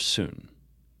mothers soon.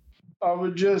 I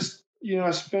would just,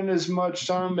 spend as much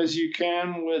time as you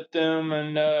can with them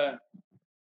and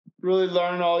really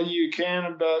learn all you can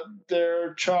about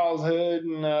their childhood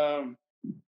and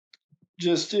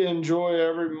just enjoy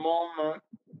every moment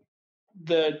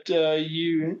that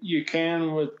you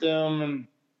can with them. And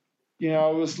I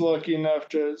was lucky enough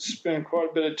to spend quite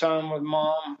a bit of time with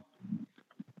Mom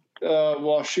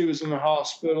while she was in the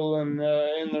hospital and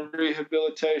in the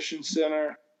rehabilitation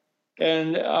center,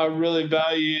 and I really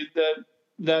valued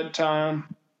that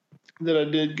time that I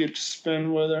did get to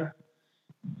spend with her.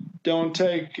 Don't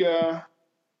take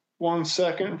 1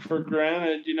 second for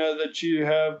granted, that you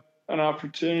have an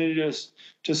opportunity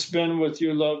to spend with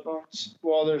your loved ones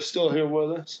while they're still here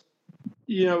with us.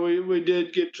 We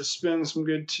did get to spend some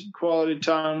good quality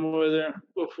time with her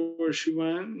before she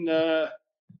went. And, a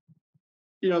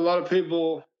lot of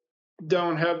people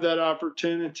don't have that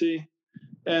opportunity.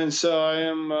 And so I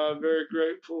am very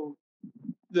grateful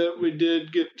that we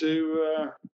did get to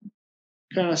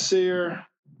kind of see her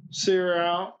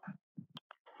out.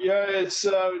 Yeah, it's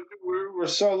we're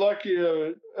so lucky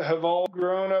to have all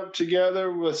grown up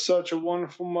together with such a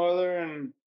wonderful mother,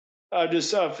 and I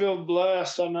feel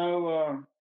blessed. I know,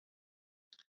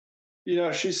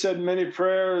 she said many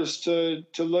prayers to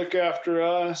look after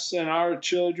us and our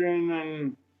children,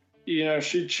 and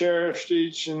she cherished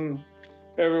each and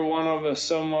every one of us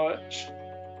so much,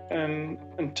 and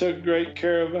took great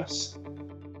care of us.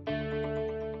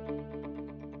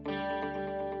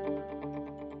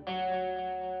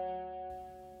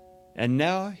 And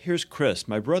now, here's Chris,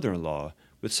 my brother-in-law,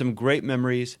 with some great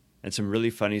memories and some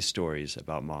really funny stories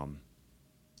about Mom.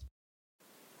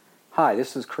 Hi,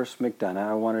 this is Chris McDonough.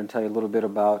 I wanted to tell you a little bit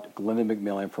about Glenda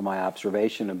McMillan from my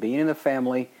observation of being in the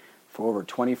family for over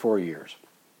 24 years.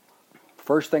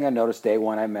 First thing I noticed day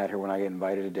one I met her when I got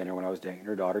invited to dinner when I was dating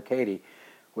her daughter Katie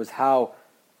was how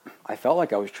I felt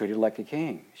like I was treated like a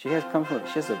king. She has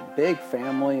a big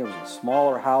family. It was a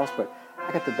smaller house, but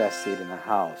I got the best seat in the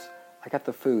house. I got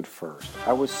the food first.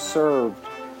 I was served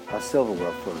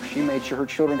silverware first. She made sure her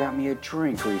children got me a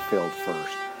drink refilled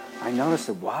first. I noticed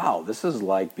that, wow, this is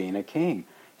like being a king.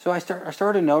 So I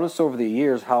started to notice over the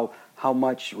years how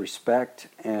much respect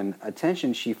and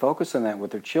attention she focused on that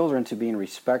with her children, to being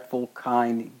respectful,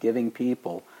 kind, giving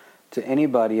people to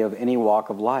anybody of any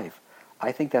walk of life.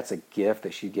 I think that's a gift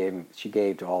that she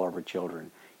gave to all of her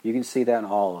children. You can see that in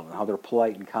all of them, how they're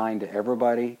polite and kind to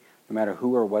everybody, no matter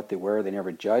who or what they wear. They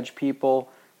never judge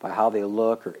people by how they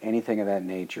look or anything of that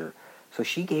nature. So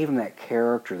she gave them that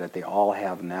character that they all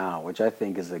have now, which I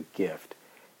think is a gift.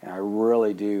 And I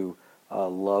really do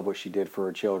love what she did for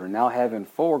her children. Now having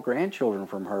 4 grandchildren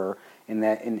from her,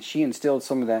 and she instilled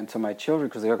some of that into my children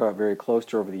because they got very close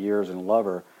to her over the years and love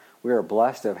her. We are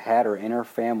blessed to have had her in our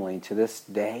family to this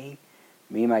day.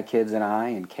 Me, my kids, and I,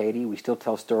 and Katie, we still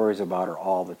tell stories about her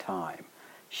all the time.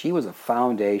 She was a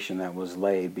foundation that was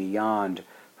laid beyond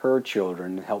her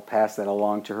children and helped pass that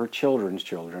along to her children's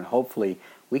children. Hopefully,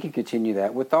 we can continue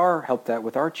that with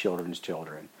our children's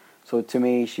children. So to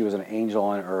me, she was an angel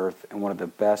on earth and one of the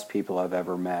best people I've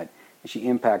ever met. And she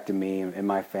impacted me and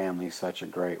my family in such a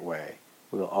great way.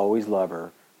 We will always love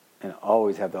her and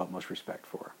always have the utmost respect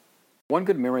for her. One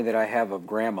good memory that I have of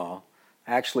Grandma,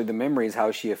 actually the memory is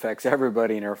how she affects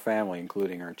everybody in her family,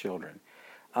 including our children.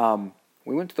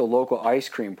 We went to the local ice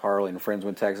cream parlor in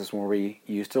Friendswood, Texas, where we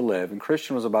used to live, and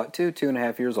Christian was about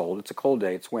 2.5 years old. It's a cold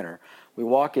day, it's winter. We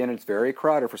walk in, it's very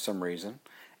crowded for some reason,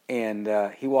 and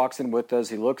he walks in with us.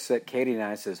 He looks at Katie and I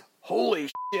and says,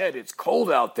 "Holy shit, it's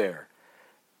cold out there."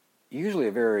 Usually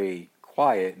a very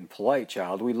quiet and polite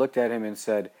child. We looked at him and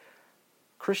said,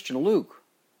 "Christian Luke,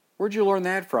 where'd you learn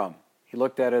that from?" He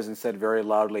looked at us and said very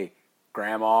loudly,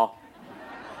 "Grandma."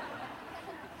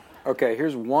 Okay,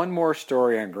 here's one more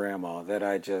story on Grandma that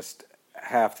I just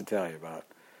have to tell you about.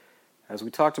 As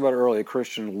we talked about earlier,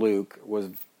 Christian Luke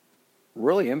was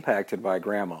really impacted by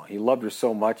Grandma. He loved her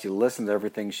so much, he listened to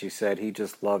everything she said, he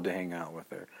just loved to hang out with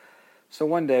her. So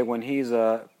one day when he's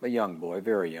a young boy,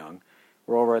 very young,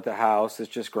 we're over at the house, it's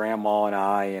just Grandma and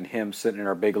I and him sitting in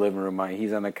our big living room.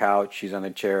 He's on the couch, she's on the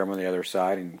chair, I'm on the other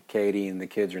side, and Katie and the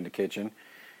kids are in the kitchen.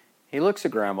 He looks at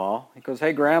Grandma, he goes,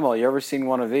 "Hey Grandma, you ever seen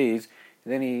one of these?"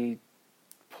 And then he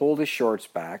pulled his shorts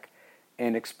back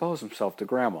and exposed himself to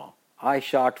Grandma. I,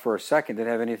 shocked for a second,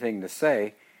 didn't have anything to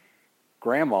say.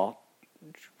 Grandma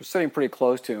was sitting pretty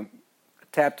close to him,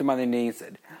 tapped him on the knee and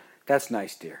said, "That's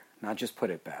nice, dear. Now just put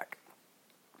it back."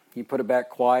 He put it back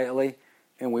quietly,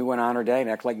 and we went on our day and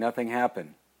acted like nothing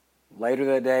happened. Later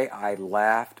that day, I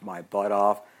laughed my butt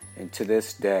off, and to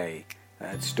this day,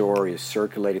 that story is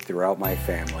circulated throughout my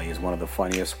family as one of the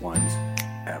funniest ones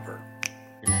ever.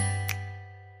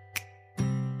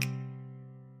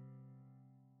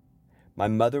 My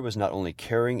mother was not only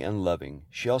caring and loving,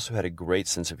 she also had a great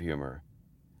sense of humor.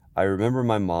 I remember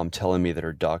my mom telling me that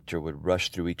her doctor would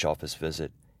rush through each office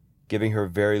visit, giving her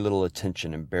very little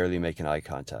attention and barely making eye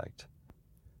contact.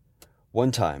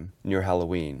 One time, near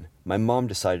Halloween, my mom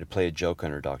decided to play a joke on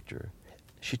her doctor.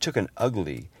 She took an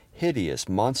ugly, hideous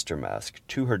monster mask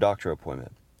to her doctor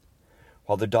appointment.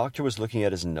 While the doctor was looking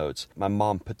at his notes, my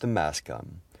mom put the mask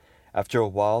on. After a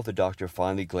while, the doctor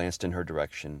finally glanced in her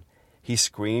direction. He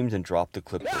screamed and dropped the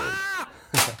clipboard.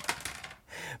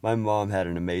 My mom had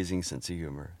an amazing sense of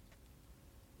humor.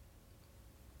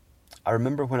 I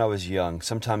remember when I was young,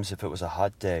 sometimes if it was a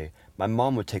hot day, my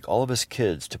mom would take all of us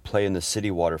kids to play in the city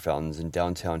water fountains in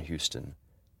downtown Houston.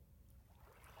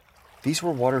 These were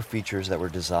water features that were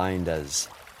designed as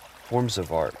forms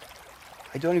of art.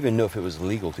 I don't even know if it was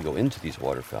legal to go into these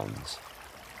water fountains.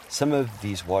 Some of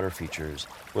these water features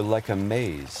were like a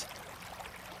maze.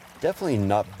 Definitely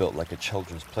not built like a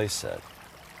children's play set.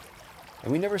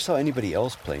 And we never saw anybody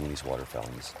else playing in these water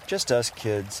fountains. Just us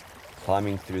kids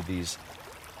climbing through these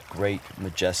great,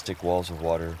 majestic walls of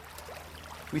water.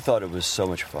 We thought it was so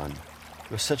much fun.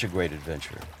 It was such a great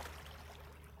adventure.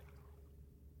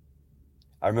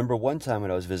 I remember one time when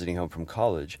I was visiting home from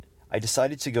college, I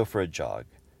decided to go for a jog.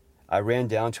 I ran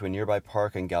down to a nearby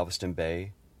park in Galveston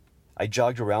Bay. I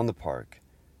jogged around the park.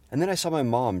 And then I saw my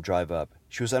mom drive up.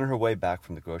 She was on her way back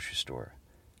from the grocery store.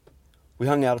 We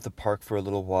hung out at the park for a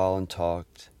little while and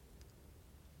talked.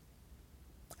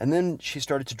 And then she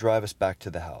started to drive us back to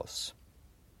the house.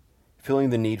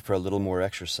 Feeling the need for a little more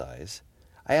exercise,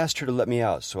 I asked her to let me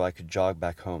out so I could jog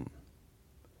back home.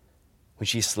 When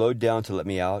she slowed down to let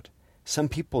me out, some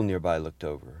people nearby looked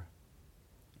over.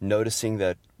 Noticing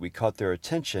that we caught their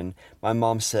attention, my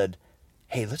mom said,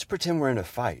 "Hey, let's pretend we're in a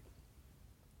fight."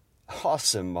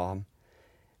 "Awesome, Mom."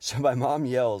 So my mom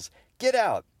yells, "Get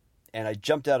out!" And I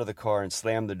jumped out of the car and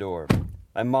slammed the door.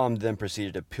 My mom then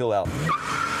proceeded to peel out.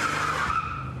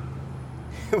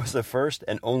 It was the first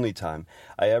and only time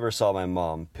I ever saw my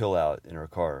mom peel out in her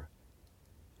car.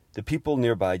 The people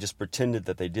nearby just pretended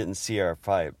that they didn't see our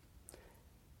fight.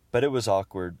 But it was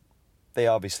awkward. They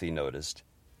obviously noticed.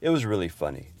 It was really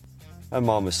funny. My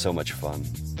mom was so much fun.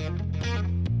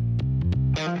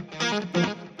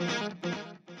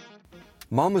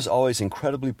 Mom was always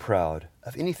incredibly proud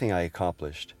of anything I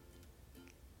accomplished.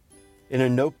 In a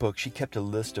notebook, she kept a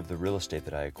list of the real estate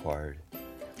that I acquired.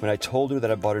 When I told her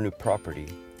that I bought a new property,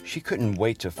 she couldn't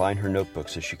wait to find her notebook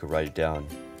so she could write it down.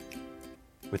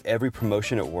 With every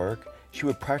promotion at work, she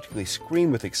would practically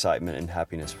scream with excitement and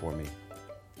happiness for me.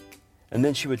 And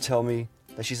then she would tell me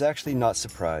that she's actually not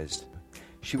surprised.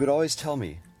 She would always tell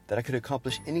me that I could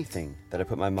accomplish anything that I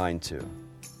put my mind to.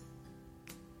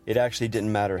 It actually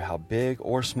didn't matter how big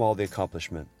or small the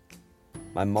accomplishment.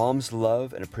 My mom's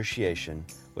love and appreciation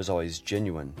was always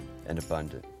genuine and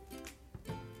abundant.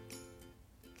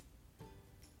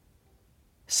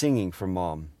 Singing for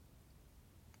Mom.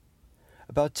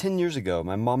 About 10 years ago,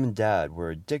 my mom and dad were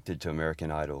addicted to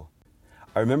American Idol.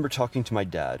 I remember talking to my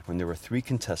dad when there were 3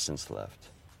 contestants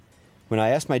left. When I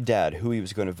asked my dad who he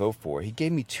was going to vote for, he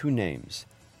gave me 2 names.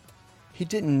 He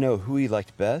didn't know who he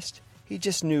liked best. He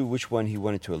just knew which one he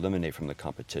wanted to eliminate from the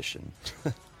competition.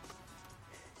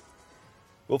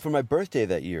 Well, for my birthday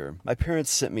that year, my parents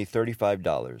sent me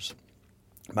 $35.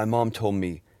 My mom told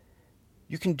me,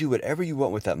 "You can do whatever you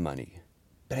want with that money,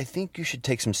 but I think you should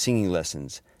take some singing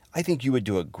lessons. I think you would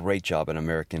do a great job on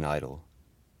American Idol."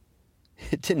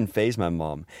 It didn't faze my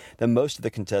mom that most of the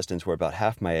contestants were about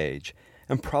half my age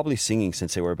and probably singing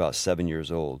since they were about 7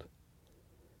 years old.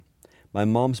 My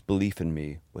mom's belief in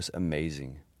me was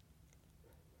amazing.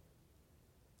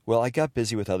 Well, I got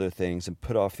busy with other things and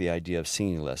put off the idea of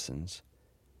singing lessons.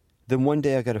 Then one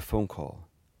day I got a phone call.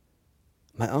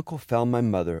 My uncle found my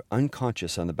mother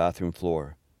unconscious on the bathroom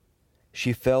floor.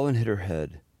 She fell and hit her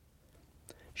head.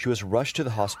 She was rushed to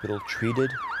the hospital,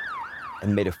 treated,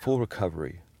 and made a full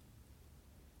recovery.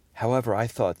 However, I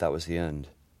thought that was the end.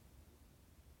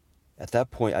 At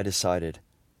that point, I decided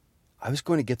I was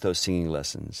going to get those singing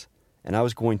lessons, and I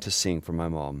was going to sing for my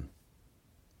mom.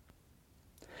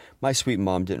 My sweet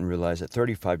mom didn't realize that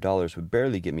 $35 would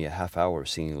barely get me a half hour of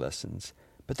singing lessons,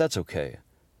 but that's okay.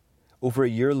 Over a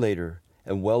year later,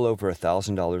 and well over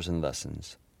 $1,000 in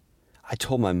lessons, I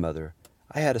told my mother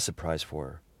I had a surprise for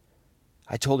her.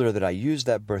 I told her that I used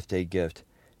that birthday gift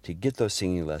to get those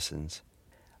singing lessons.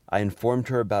 I informed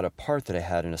her about a part that I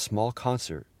had in a small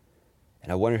concert,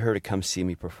 and I wanted her to come see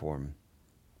me perform.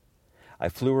 I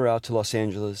flew her out to Los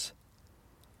Angeles.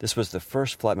 This was the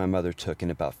first flight my mother took in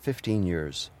about 15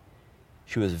 years.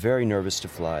 She was very nervous to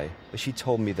fly, but she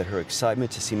told me that her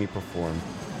excitement to see me perform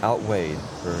outweighed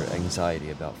her anxiety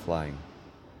about flying.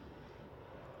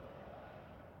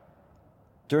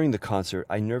 During the concert,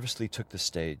 I nervously took the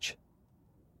stage.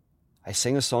 I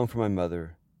sang a song for my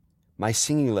mother. My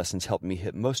singing lessons helped me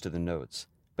hit most of the notes,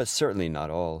 but certainly not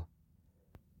all.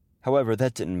 However,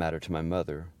 that didn't matter to my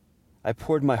mother. I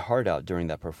poured my heart out during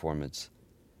that performance.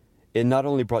 It not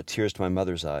only brought tears to my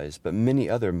mother's eyes, but many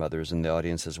other mothers in the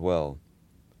audience as well.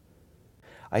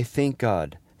 I thank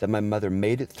God that my mother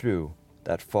made it through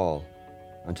that fall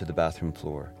onto the bathroom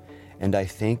floor, and I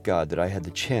thank God that I had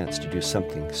the chance to do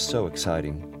something so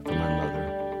exciting for my mother.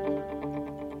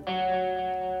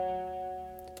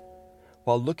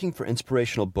 While looking for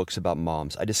inspirational books about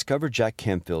moms, I discovered Jack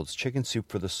Canfield's Chicken Soup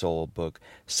for the Soul book,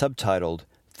 subtitled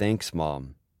Thanks,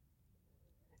 Mom.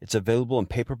 It's available in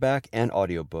paperback and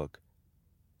audiobook.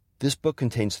 This book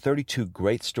contains 32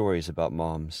 great stories about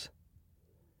moms.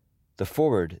 The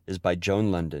foreword is by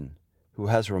Joan London, who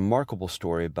has a remarkable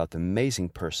story about the amazing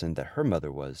person that her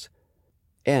mother was,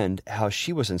 and how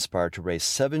she was inspired to raise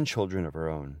 7 children of her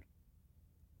own.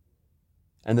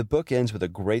 And the book ends with a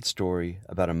great story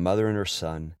about a mother and her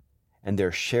son and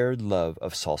their shared love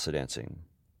of salsa dancing.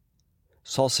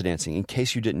 Salsa dancing, in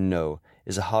case you didn't know,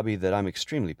 is a hobby that I'm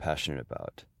extremely passionate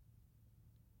about.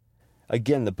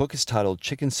 Again, the book is titled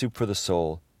Chicken Soup for the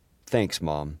Soul. Thanks,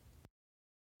 Mom.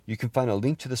 You can find a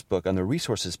link to this book on the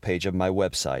resources page of my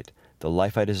website,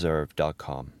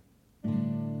 thelifeideserve.com.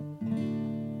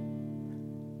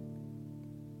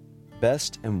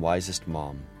 Best and wisest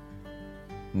mom.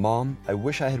 Mom, I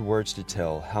wish I had words to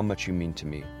tell how much you mean to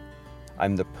me.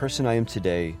 I'm the person I am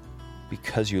today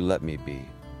because you let me be.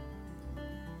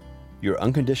 Your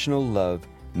unconditional love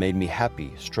made me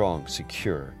happy, strong,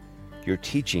 secure. Your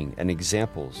teaching and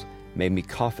examples made me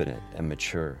confident and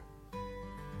mature.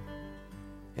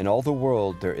 In all the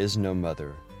world there is no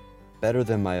mother better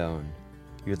than my own.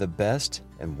 You're the best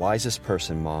and wisest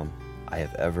person, Mom, I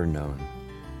have ever known.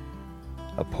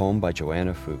 A poem by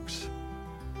Joanna Fuchs.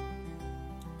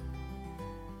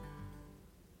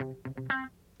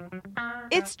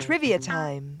 It's trivia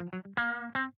time.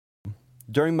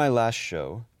 During my last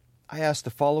show, I asked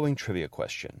the following trivia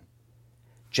question.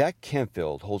 Jack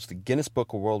Canfield holds the Guinness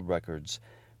Book of World Records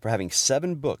for having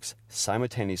 7 books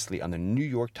simultaneously on the New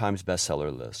York Times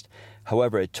bestseller list.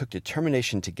 However, it took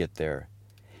determination to get there.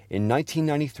 In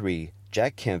 1993,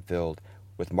 Jack Canfield,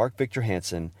 with Mark Victor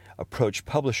Hansen, approached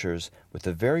publishers with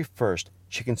the very first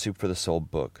Chicken Soup for the Soul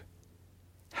book.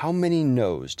 How many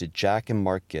no's did Jack and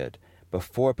Mark get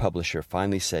before a publisher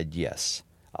finally said, yes,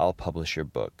 I'll publish your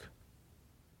book?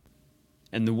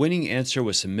 And the winning answer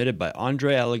was submitted by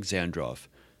Andrei Alexandrov,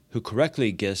 who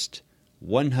correctly guessed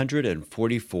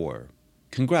 144.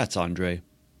 Congrats, Andrei.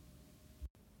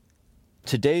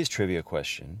 Today's trivia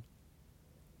question.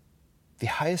 The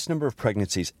highest number of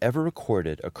pregnancies ever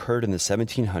recorded occurred in the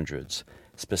 1700s,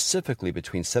 specifically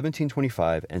between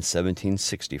 1725 and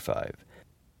 1765.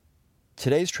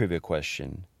 Today's trivia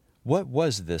question. What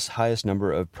was this highest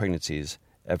number of pregnancies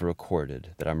ever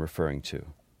recorded that I'm referring to?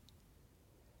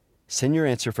 Send your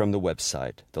answer from the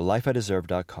website,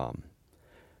 thelifeideserve.com.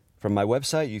 From my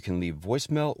website, you can leave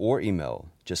voicemail or email.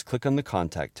 Just click on the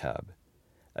Contact tab.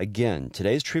 Again,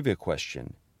 today's trivia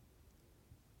question.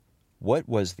 What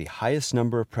was the highest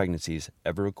number of pregnancies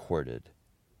ever recorded?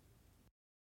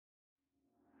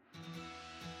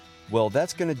 Well,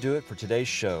 that's going to do it for today's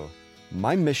show.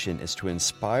 My mission is to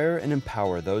inspire and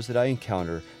empower those that I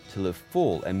encounter to live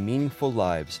full and meaningful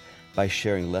lives by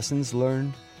sharing lessons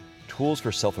learned, tools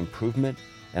for self-improvement,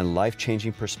 and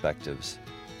life-changing perspectives.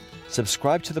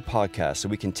 Subscribe to the podcast so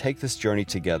we can take this journey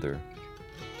together.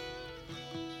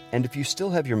 And if you still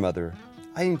have your mother,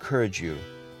 I encourage you,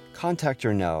 contact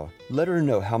her now. Let her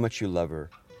know how much you love her.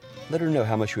 Let her know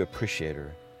how much you appreciate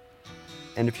her.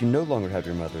 And if you no longer have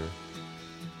your mother,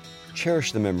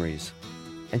 cherish the memories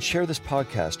and share this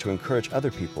podcast to encourage other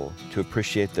people to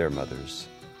appreciate their mothers.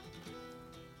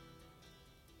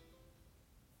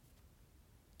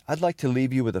 I'd like to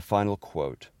leave you with a final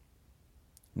quote.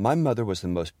 My mother was the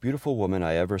most beautiful woman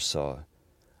I ever saw.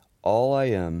 All I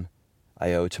am,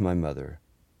 I owe to my mother.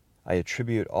 I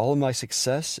attribute all of my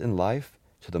success in life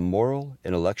to the moral,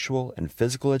 intellectual, and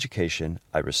physical education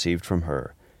I received from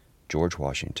her. George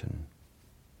Washington.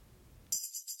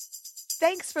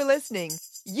 Thanks for listening.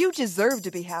 You deserve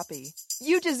to be happy.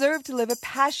 You deserve to live a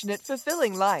passionate,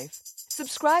 fulfilling life.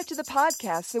 Subscribe to the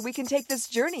podcast so we can take this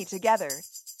journey together.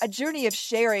 A journey of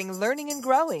sharing, learning, and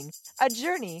growing. A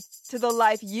journey to the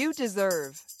life you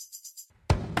deserve.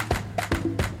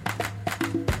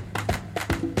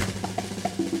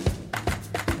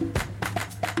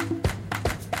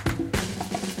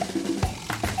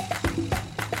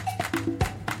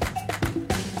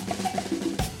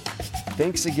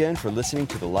 Thanks again for listening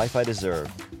to The Life I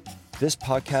Deserve. This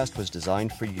podcast was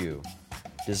designed for you,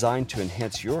 designed to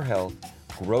enhance your health,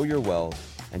 grow your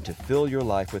wealth, and to fill your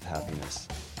life with happiness.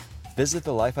 Visit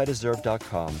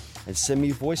thelifeideserve.com and send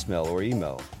me voicemail or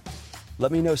email.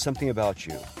 Let me know something about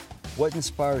you. What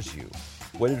inspires you?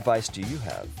 What advice do you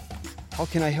have? How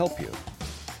can I help you?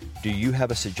 Do you have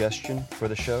a suggestion for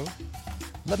the show?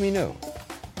 Let me know.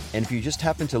 And if you just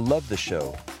happen to love the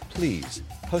show, please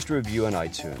post a review on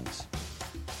iTunes.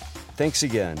 Thanks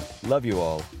again. Love you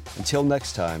all. Until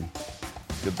next time,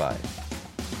 goodbye.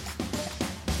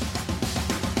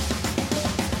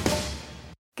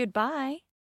 Goodbye.